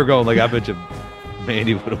I'm sitting here going, I bet you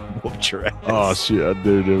Mandy would have whooped your ass. Oh, shit.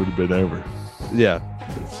 Dude, it would have been over. Yeah.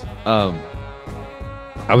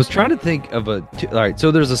 I was trying to think of all right,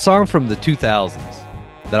 so there's a song from the 2000s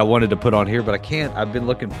that I wanted to put on here, but I can't. I've been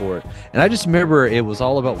looking for it, and I just remember it was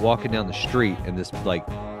all about walking down the street and this like,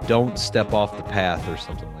 don't step off the path or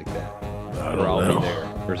something like that, or I'll be there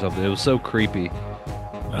or something. It was so creepy.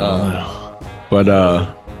 But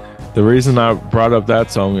the reason I brought up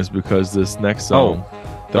that song is because this next song.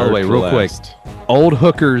 By the way, real quick, Old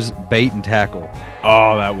Hookers, Bait and Tackle.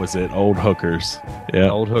 Oh, that was it. Old Hookers. Yeah.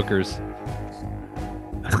 Old Hookers.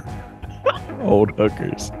 Old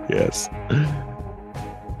Hookers. Yes.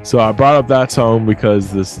 So I brought up that song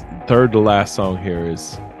because this third to last song here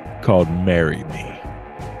is called Marry Me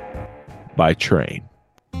by Train.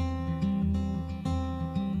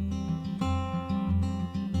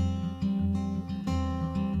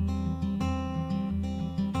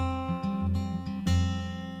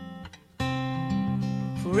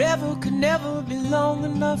 Forever could never be long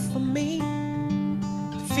enough for me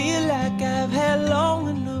to feel like I've had long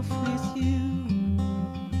enough with you.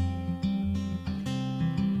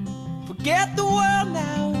 Forget the world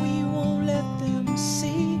now, we won't let them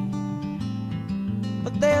see.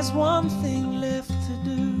 But there's one thing left to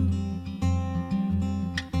do.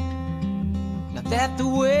 Now that the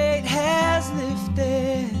weight has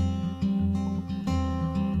lifted,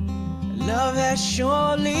 love has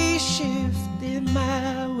surely shifted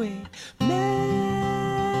my way. Marry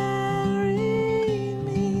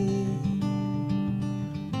me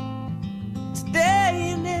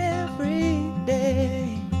today and every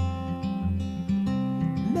day.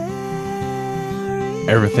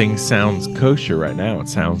 Everything sounds kosher right now. It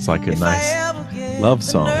sounds like a nice love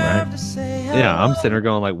song, right? Yeah, I'm sitting there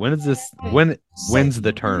going like, when's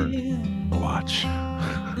the turn? Watch.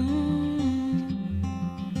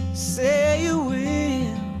 Say you will.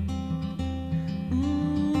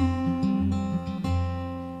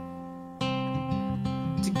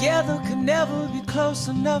 Together could never be close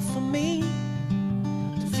enough for me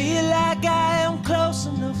to feel like I am close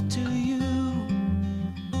enough to you.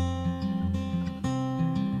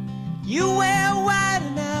 You wear white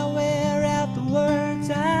and I wear out the words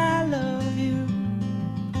I love you,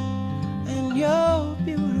 and you're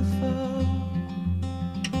beautiful.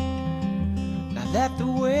 Now that the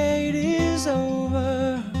wait is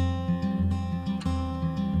over,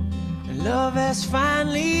 and love has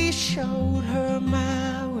finally showed her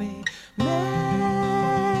my way. Marry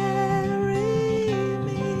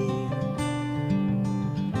me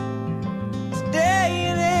today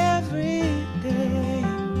and every day.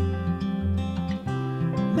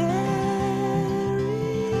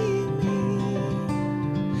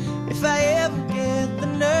 If I ever get the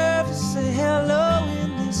nerve to say hello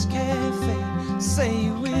in this cafe, say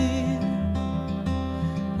you will.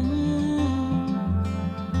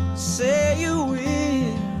 Say you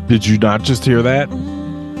will. Did you not just hear that?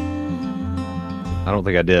 I don't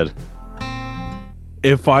think I did.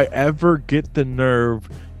 If I ever get the nerve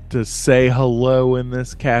to say hello in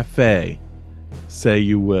this cafe, say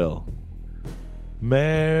you will.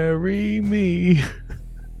 Marry me.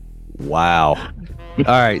 Wow. All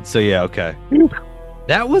right, so yeah, okay.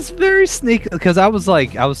 That was very sneaky because I was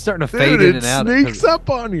starting to fade Dude, in and out. It sneaks up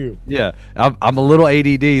on you. Yeah, I'm a little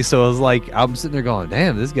ADD, so I was like, I'm sitting there going,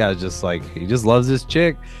 damn, this guy's just like, he just loves this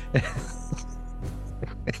chick.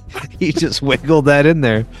 He just wiggled that in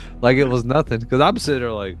there like it was nothing. Because I'm sitting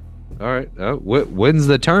there like, all right, when's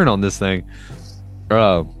the turn on this thing?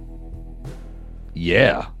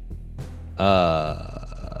 Yeah.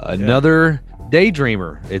 Another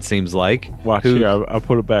daydreamer, it seems like. Watch here, I'll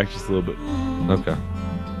put it back just a little bit. Okay.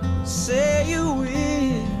 Say you will.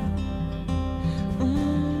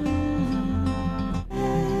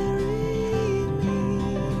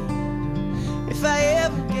 If I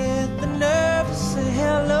ever get the nerve to say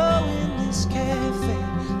hello in this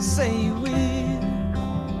cafe, say you will.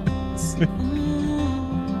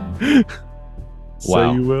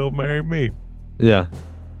 Say you will marry me. Yeah.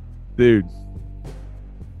 Dude.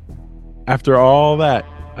 After all that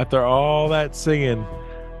singing,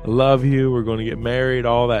 I love you, we're going to get married,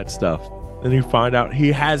 all that stuff. Then you find out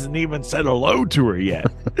he hasn't even said hello to her yet.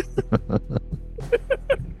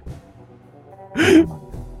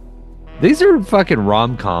 These are fucking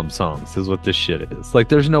rom-com songs is what this shit is. Like,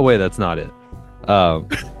 there's no way that's not it.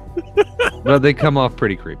 But they come off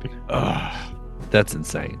pretty creepy. That's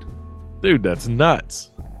insane. Dude, that's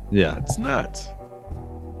nuts. Yeah. It's nuts.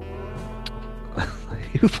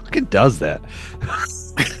 Who fucking does that?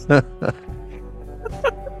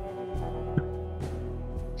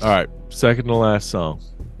 All right, second to last song.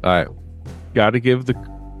 All right. Got to give the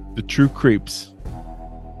true creeps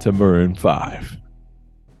to Maroon 5.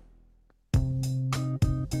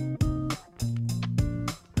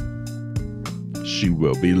 She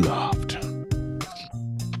will be loved.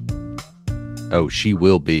 Oh, she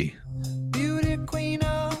will be. Beauty queen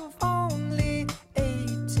of only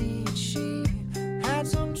 18, she had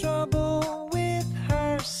some trouble with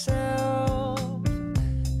herself.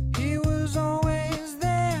 He was always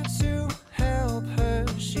there to help her.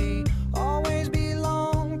 She always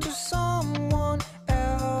belonged to someone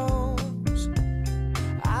else.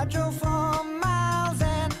 I drove for miles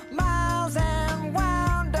and miles and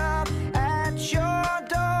wound up at your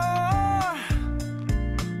door.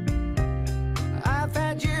 I've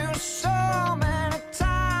had you so many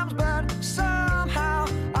times, but somehow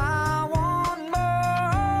I want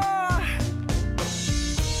more.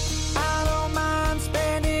 I don't mind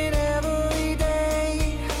spending every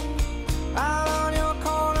day out on your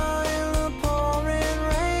corner in the pouring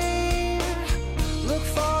rain. Look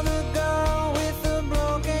for the girl with the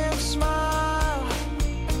broken smile.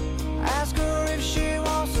 Ask her if she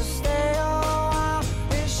wants to stay a while.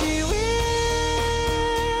 And she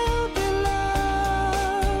will be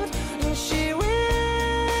loved. And she will.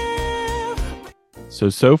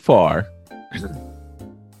 So far,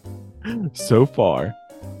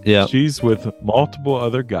 Yeah. she's with multiple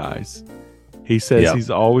other guys. He says Yeah. he's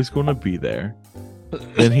always going to be there.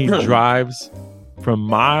 Then he drives from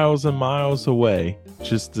miles and miles away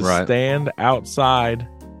just to Right. stand outside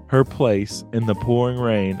her place in the pouring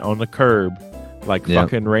rain on the curb like Yeah.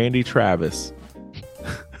 fucking Randy Travis.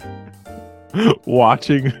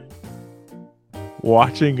 watching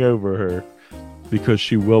over her because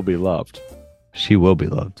she will be loved. She will be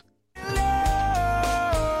loved.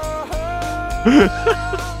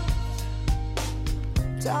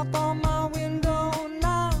 Tap on my window,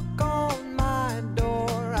 knock on my door.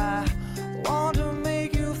 I want to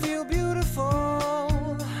make you feel beautiful.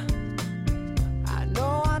 I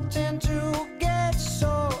know I tend to get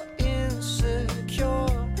so insecure.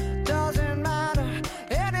 Doesn't matter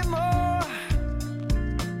anymore.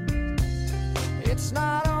 It's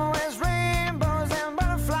not always rainbows and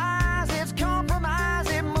butterflies. It's compromise.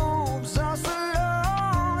 It moves us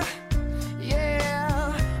along.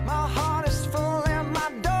 Yeah, my heart is full and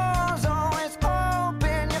my door's always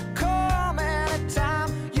open. You come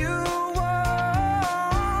anytime you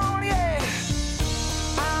want. Yeah,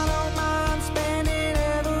 I don't mind spending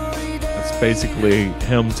every day. That's basically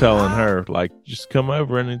him telling her, like, just come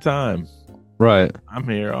over anytime. Right. I'm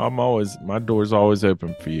here. My door's always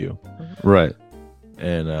open for you. Right.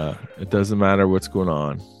 And it doesn't matter what's going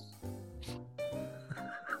on.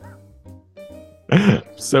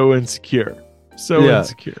 So insecure. Yeah.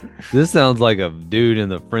 Insecure. This sounds like a dude in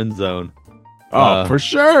the friend zone. Oh, for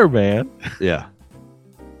sure, man. Yeah.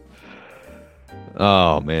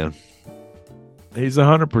 Oh, man. He's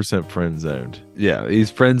 100% friend zoned. Yeah, he's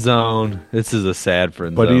friend zone. This is a sad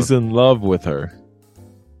friend But zone. he's in love with her.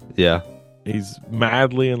 Yeah. He's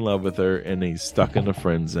madly in love with her, and he's stuck in the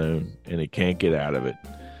friend zone, and he can't get out of it.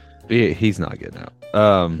 He's not getting out.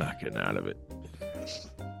 Not getting out of it.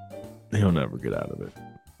 He'll never get out of it.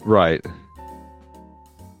 Right.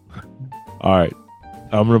 All right.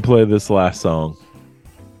 I'm going to play this last song.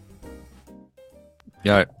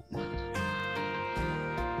 All right.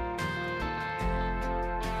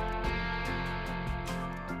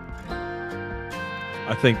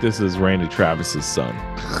 I think this is Randy Travis's son.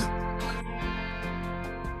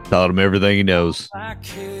 Taught him everything he knows. I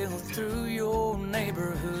kill through your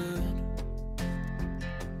neighborhood.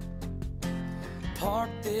 Park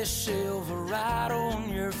this silver right on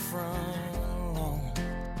your front lawn.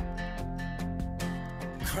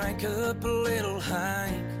 Crank up a little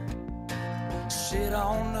Hank. Sit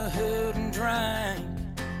on the hood and drink.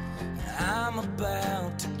 I'm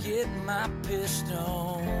about to get my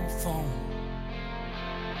pistol phone.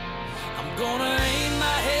 I'm gonna aim my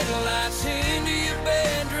headlights into your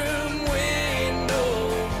bedroom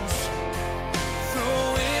windows.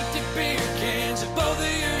 Throw empty beer cans at both of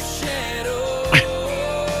your shadows.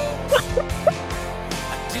 I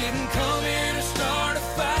didn't come here to start a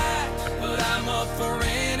fight, but I'm up for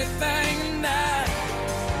anything tonight.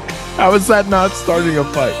 How is that not starting a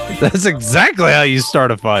fight? That's exactly how you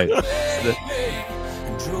start a fight.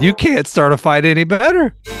 You can't start a fight any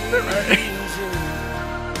better.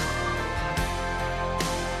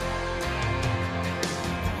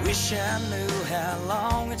 Wish I knew how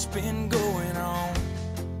long it's been going on.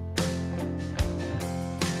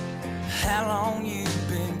 How long you've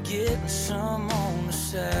been getting some on the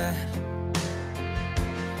side.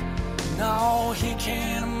 No, he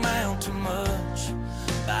can't amount to much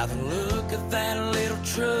by the look of that little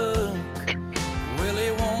truck. Well,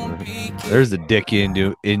 it won't be There's a dick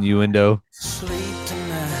innuendo. sleep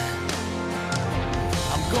tonight.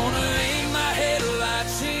 I'm gonna aim my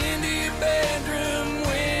headlights into your bedroom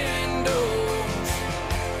windows.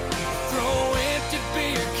 Throw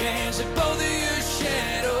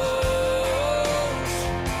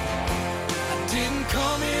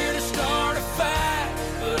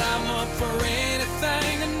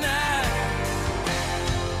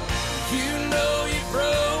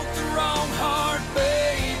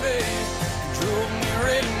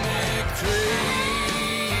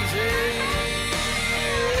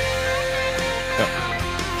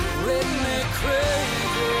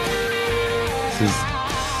This is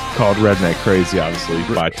called Redneck Crazy, obviously,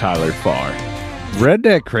 by Tyler Farr.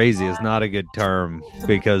 Redneck crazy is not a good term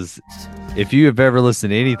because if you have ever listened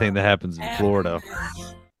to anything that happens in Florida,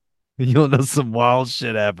 you'll know some wild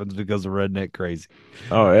shit happens because of redneck crazy.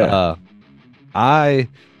 Oh, yeah. All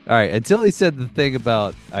right, until he said the thing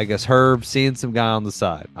about, I guess, Herb seeing some guy on the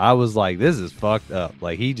side. I was like, this is fucked up.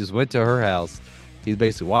 Like, he just went to her house. He's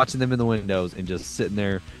basically watching them in the windows and just sitting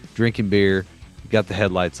there drinking beer, got the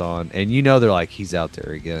headlights on, and you know they're like, he's out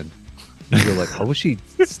there again. You're like, I wish he'd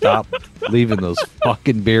stop leaving those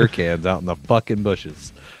fucking beer cans out in the fucking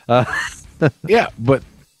bushes. Yeah, but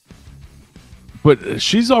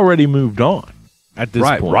she's already moved on at this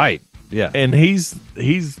point. Right. Yeah. And he's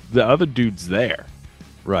the other dude's there.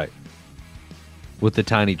 Right. With the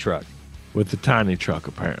tiny truck. With the tiny truck,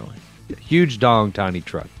 apparently. Huge dong tiny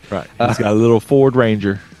truck. Right. He's got a little Ford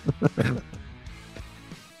Ranger.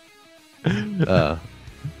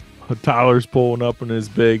 Tyler's pulling up in his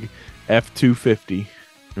big F-250.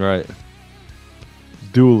 Right.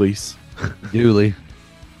 Dualies. Dually.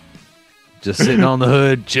 Just sitting on the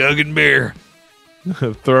hood, chugging beer.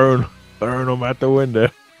 throwing them out the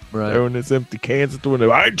window. Right. Throwing his empty cans at the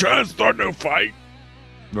window. I ain't trying to start no fight.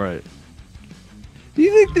 Right. Do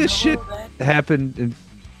you think this shit happened in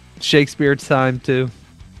Shakespeare's time too?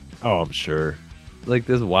 Oh, I'm sure. Like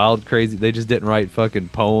this wild, crazy. They just didn't write fucking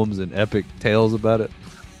poems and epic tales about it.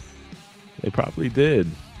 They probably did.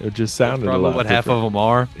 It just sounded probably a lot what half of them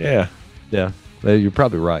are. Yeah. Yeah. You're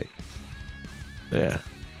probably right. Yeah.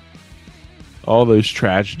 All those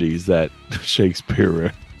tragedies that Shakespeare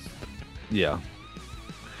wrote. Yeah.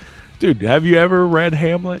 Dude, have you ever read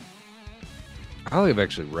Hamlet? I don't think I've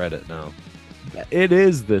actually read it, no. It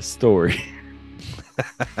is this story.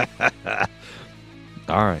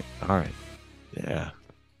 All right. Yeah.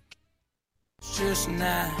 It's just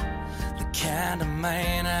not the kind of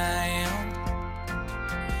man I am.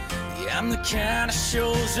 Yeah, I'm the kind of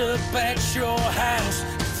shows up at your house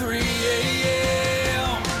at 3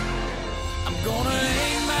 a.m. I'm gonna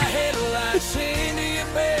aim my headlights into your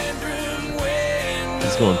bedroom window.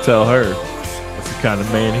 He's gonna tell her that's the kind of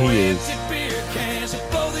man he is.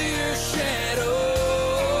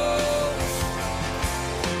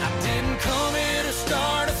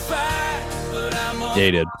 Yeah,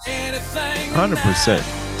 he did. 100%.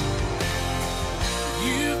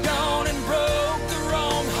 You've gone and broke the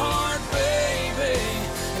wrong heart, baby,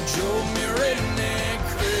 and drove me redneck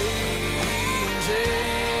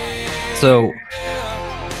crazy. So,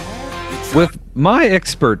 with my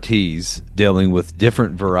expertise dealing with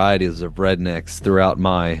different varieties of rednecks throughout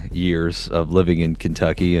my years of living in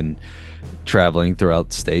Kentucky and traveling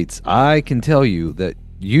throughout states, I can tell you that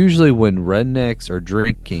usually when rednecks are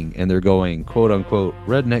drinking and they're going quote unquote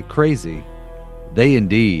redneck crazy, they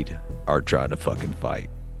indeed are trying to fucking fight.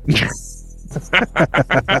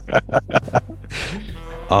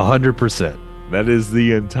 100%. That is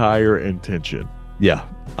the entire intention. Yeah.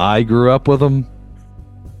 I grew up with them.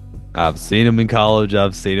 I've seen them in college.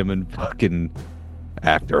 I've seen them in fucking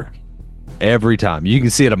after. Every time. You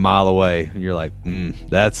can see it a mile away and you're like,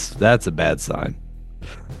 that's a bad sign.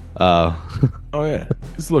 Oh yeah,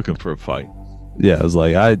 he's looking for a fight. Yeah, I was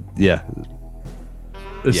like,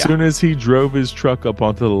 As soon as he drove his truck up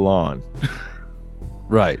onto the lawn,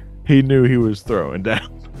 right, he knew he was throwing down.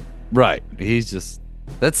 Right, he's just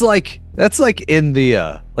that's like in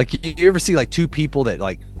the like you ever see like two people that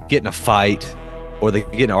like get in a fight or they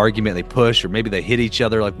get in an argument, they push, or maybe they hit each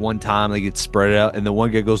other like one time, they get spread out, and the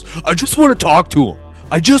one guy goes, "I just want to talk to him.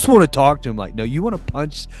 I just want to talk to him." Like, no, you want to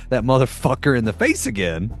punch that motherfucker in the face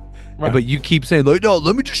again. Right. But you keep saying, like, no,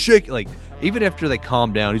 let me just shake it. Like, even after they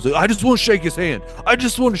calm down, he's like, I just want to shake his hand. I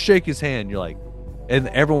just want to shake his hand. You're like, and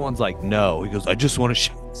everyone's like, no. He goes, I just want to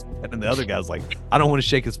shake his hand. And the other guy's like, I don't want to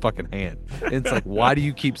shake his fucking hand. And it's like, why do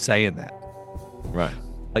you keep saying that? Right.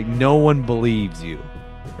 Like, no one believes you.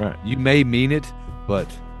 Right. You may mean it, but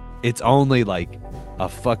it's only like a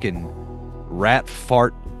fucking rat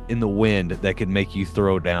fart in the wind that can make you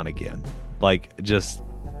throw down again. Like, just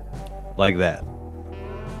like that.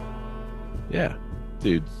 Yeah,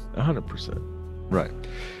 dude, 100%. Right.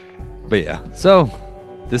 But yeah, so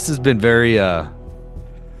this has been very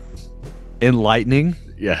enlightening.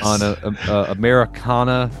 Yes. On a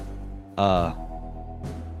Americana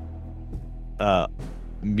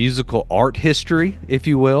musical art history, if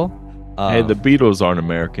you will. Hey, the Beatles aren't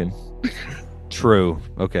American. True.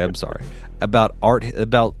 Okay, I'm sorry. About art,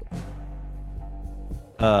 about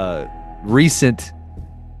recent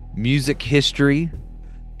music history,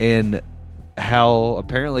 and how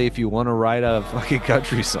apparently if you want to write a fucking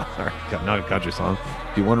country song, or not a country song,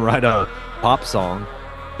 if you want to write a pop song,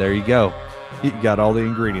 there you go. You got all the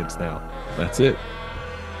ingredients now. That's it.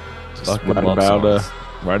 Just Fucking love songs.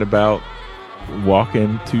 right about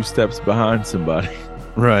walking 2 steps behind somebody.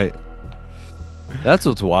 Right. That's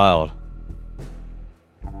what's wild.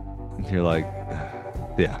 You're like,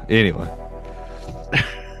 yeah. Anyway,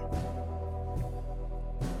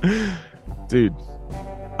 dude,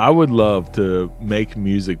 I would love to make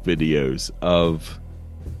music videos of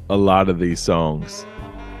a lot of these songs,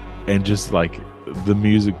 and just like the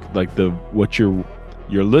music, like what you're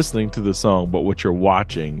listening to the song, but what you're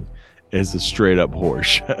watching is a straight up horror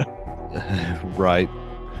show. right.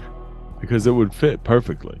 Because it would fit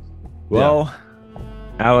perfectly. Well,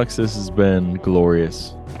 Alex, this has been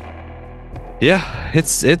glorious. Yeah,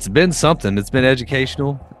 it's been something. It's been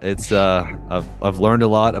educational. It's I've learned a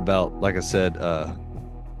lot about, like I said,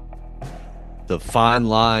 the fine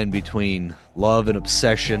line between love and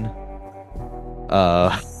obsession.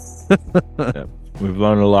 Yep. We've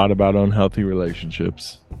learned a lot about unhealthy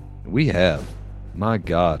relationships. We have. My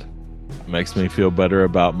God. Makes me feel better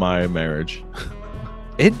about my marriage.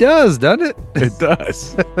 It does, doesn't it? It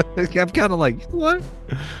does. I'm kind of like, what?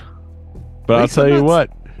 But I'll tell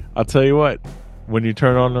you what. When you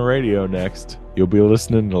turn on the radio next, you'll be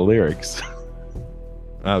listening to lyrics.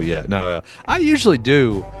 Oh, yeah. No, I usually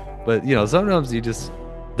do. But, sometimes you just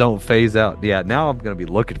don't phase out. Yeah, now I'm going to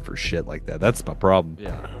be looking for shit like that. That's my problem.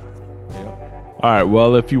 Yeah. All right.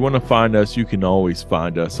 Well, if you want to find us, you can always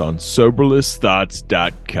find us on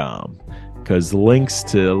SoberlessThoughts.com, because links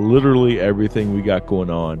to literally everything we got going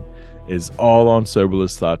on is all on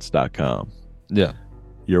SoberlessThoughts.com. Yeah.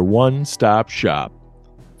 Your one-stop shop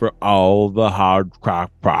for all the hard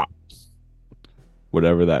crop props,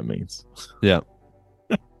 whatever that means. Yeah.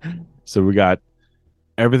 So we got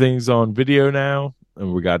everything's on video now,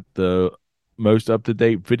 and we got the most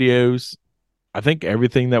up-to-date videos. I think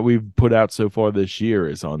everything that we've put out so far this year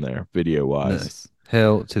is on there, video-wise. Nice.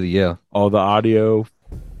 Hell to the yeah. All the audio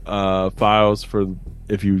files for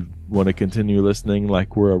if you want to continue listening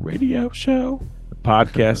like we're a radio show,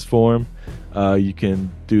 podcast form. You can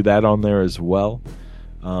do that on there as well.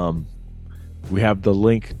 We have the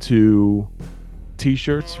link to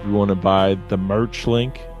t-shirts. If you want to buy the merch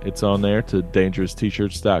link, it's on there to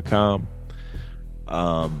DangerousT-shirts.com.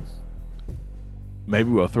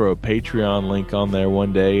 Maybe we'll throw a Patreon link on there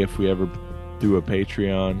one day if we ever do a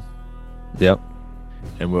Patreon. Yep.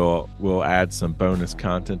 And we'll add some bonus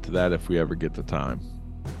content to that if we ever get the time.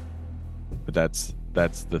 But that's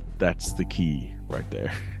the key right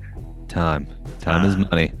there. Time is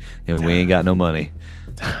money, and we ain't got no money.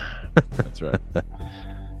 That's right.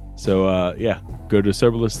 So go to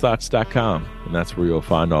SoberlessThoughts.com, and that's where you'll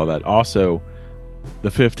find all that. Also, the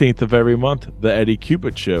 15th of every month, the Eddie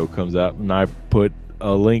Cupid show comes out, and I put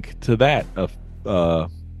a link to that, a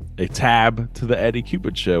tab to the Eddie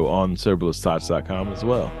Cupid show on SoberlessThoughts.com as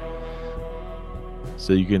well.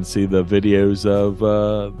 So you can see the videos of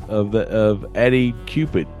Eddie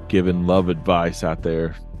Cupid giving love advice out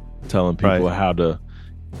there, telling people how to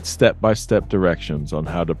step-by-step directions on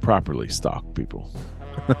how to properly stalk people.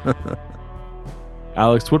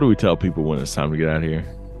 Alex, what do we tell people when it's time to get out of here?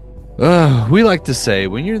 We like to say,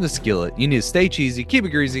 when you're in the skillet, you need to stay cheesy, keep it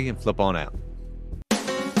greasy, and flip on out.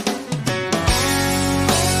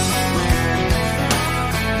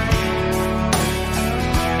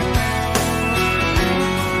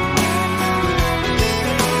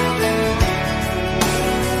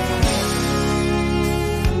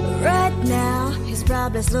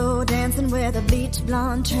 Probably slow dancing with a bleach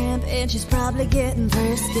blonde tramp, and she's probably getting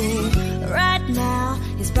thirsty. Right now,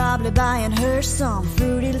 he's probably buying her some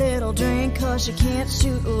fruity little drink, 'cause she can't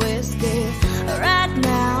shoot whiskey. Right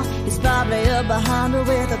now, he's probably up behind her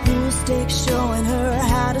with a pool stick, showing her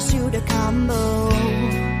how to shoot a combo.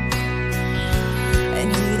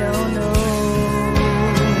 And he don't know.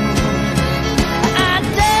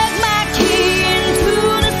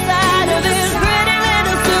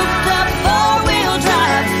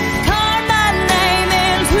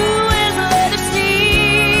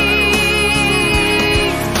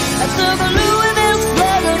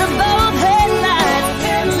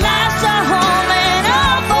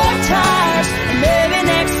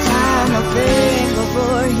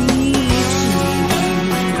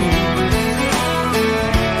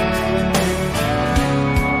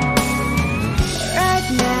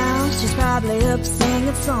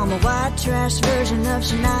 Some white trash version of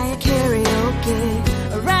Shania karaoke.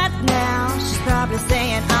 Right now, she's probably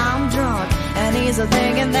saying I'm drunk, and he's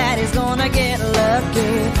thinking that he's gonna get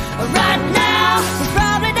lucky. Right now, he's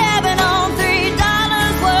probably dabbing on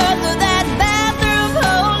 $3 worth of that bathroom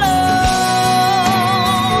polo.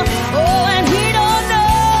 Oh, and he don't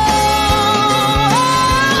know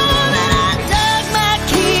that I dug my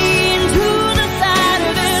key into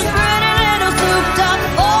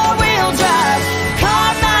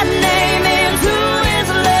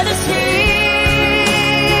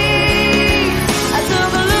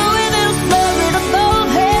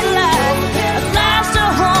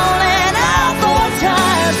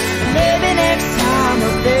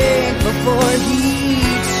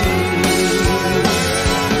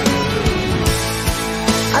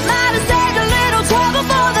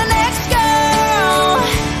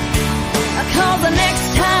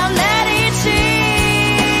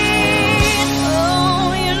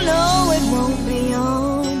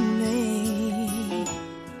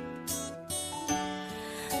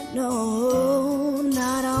No.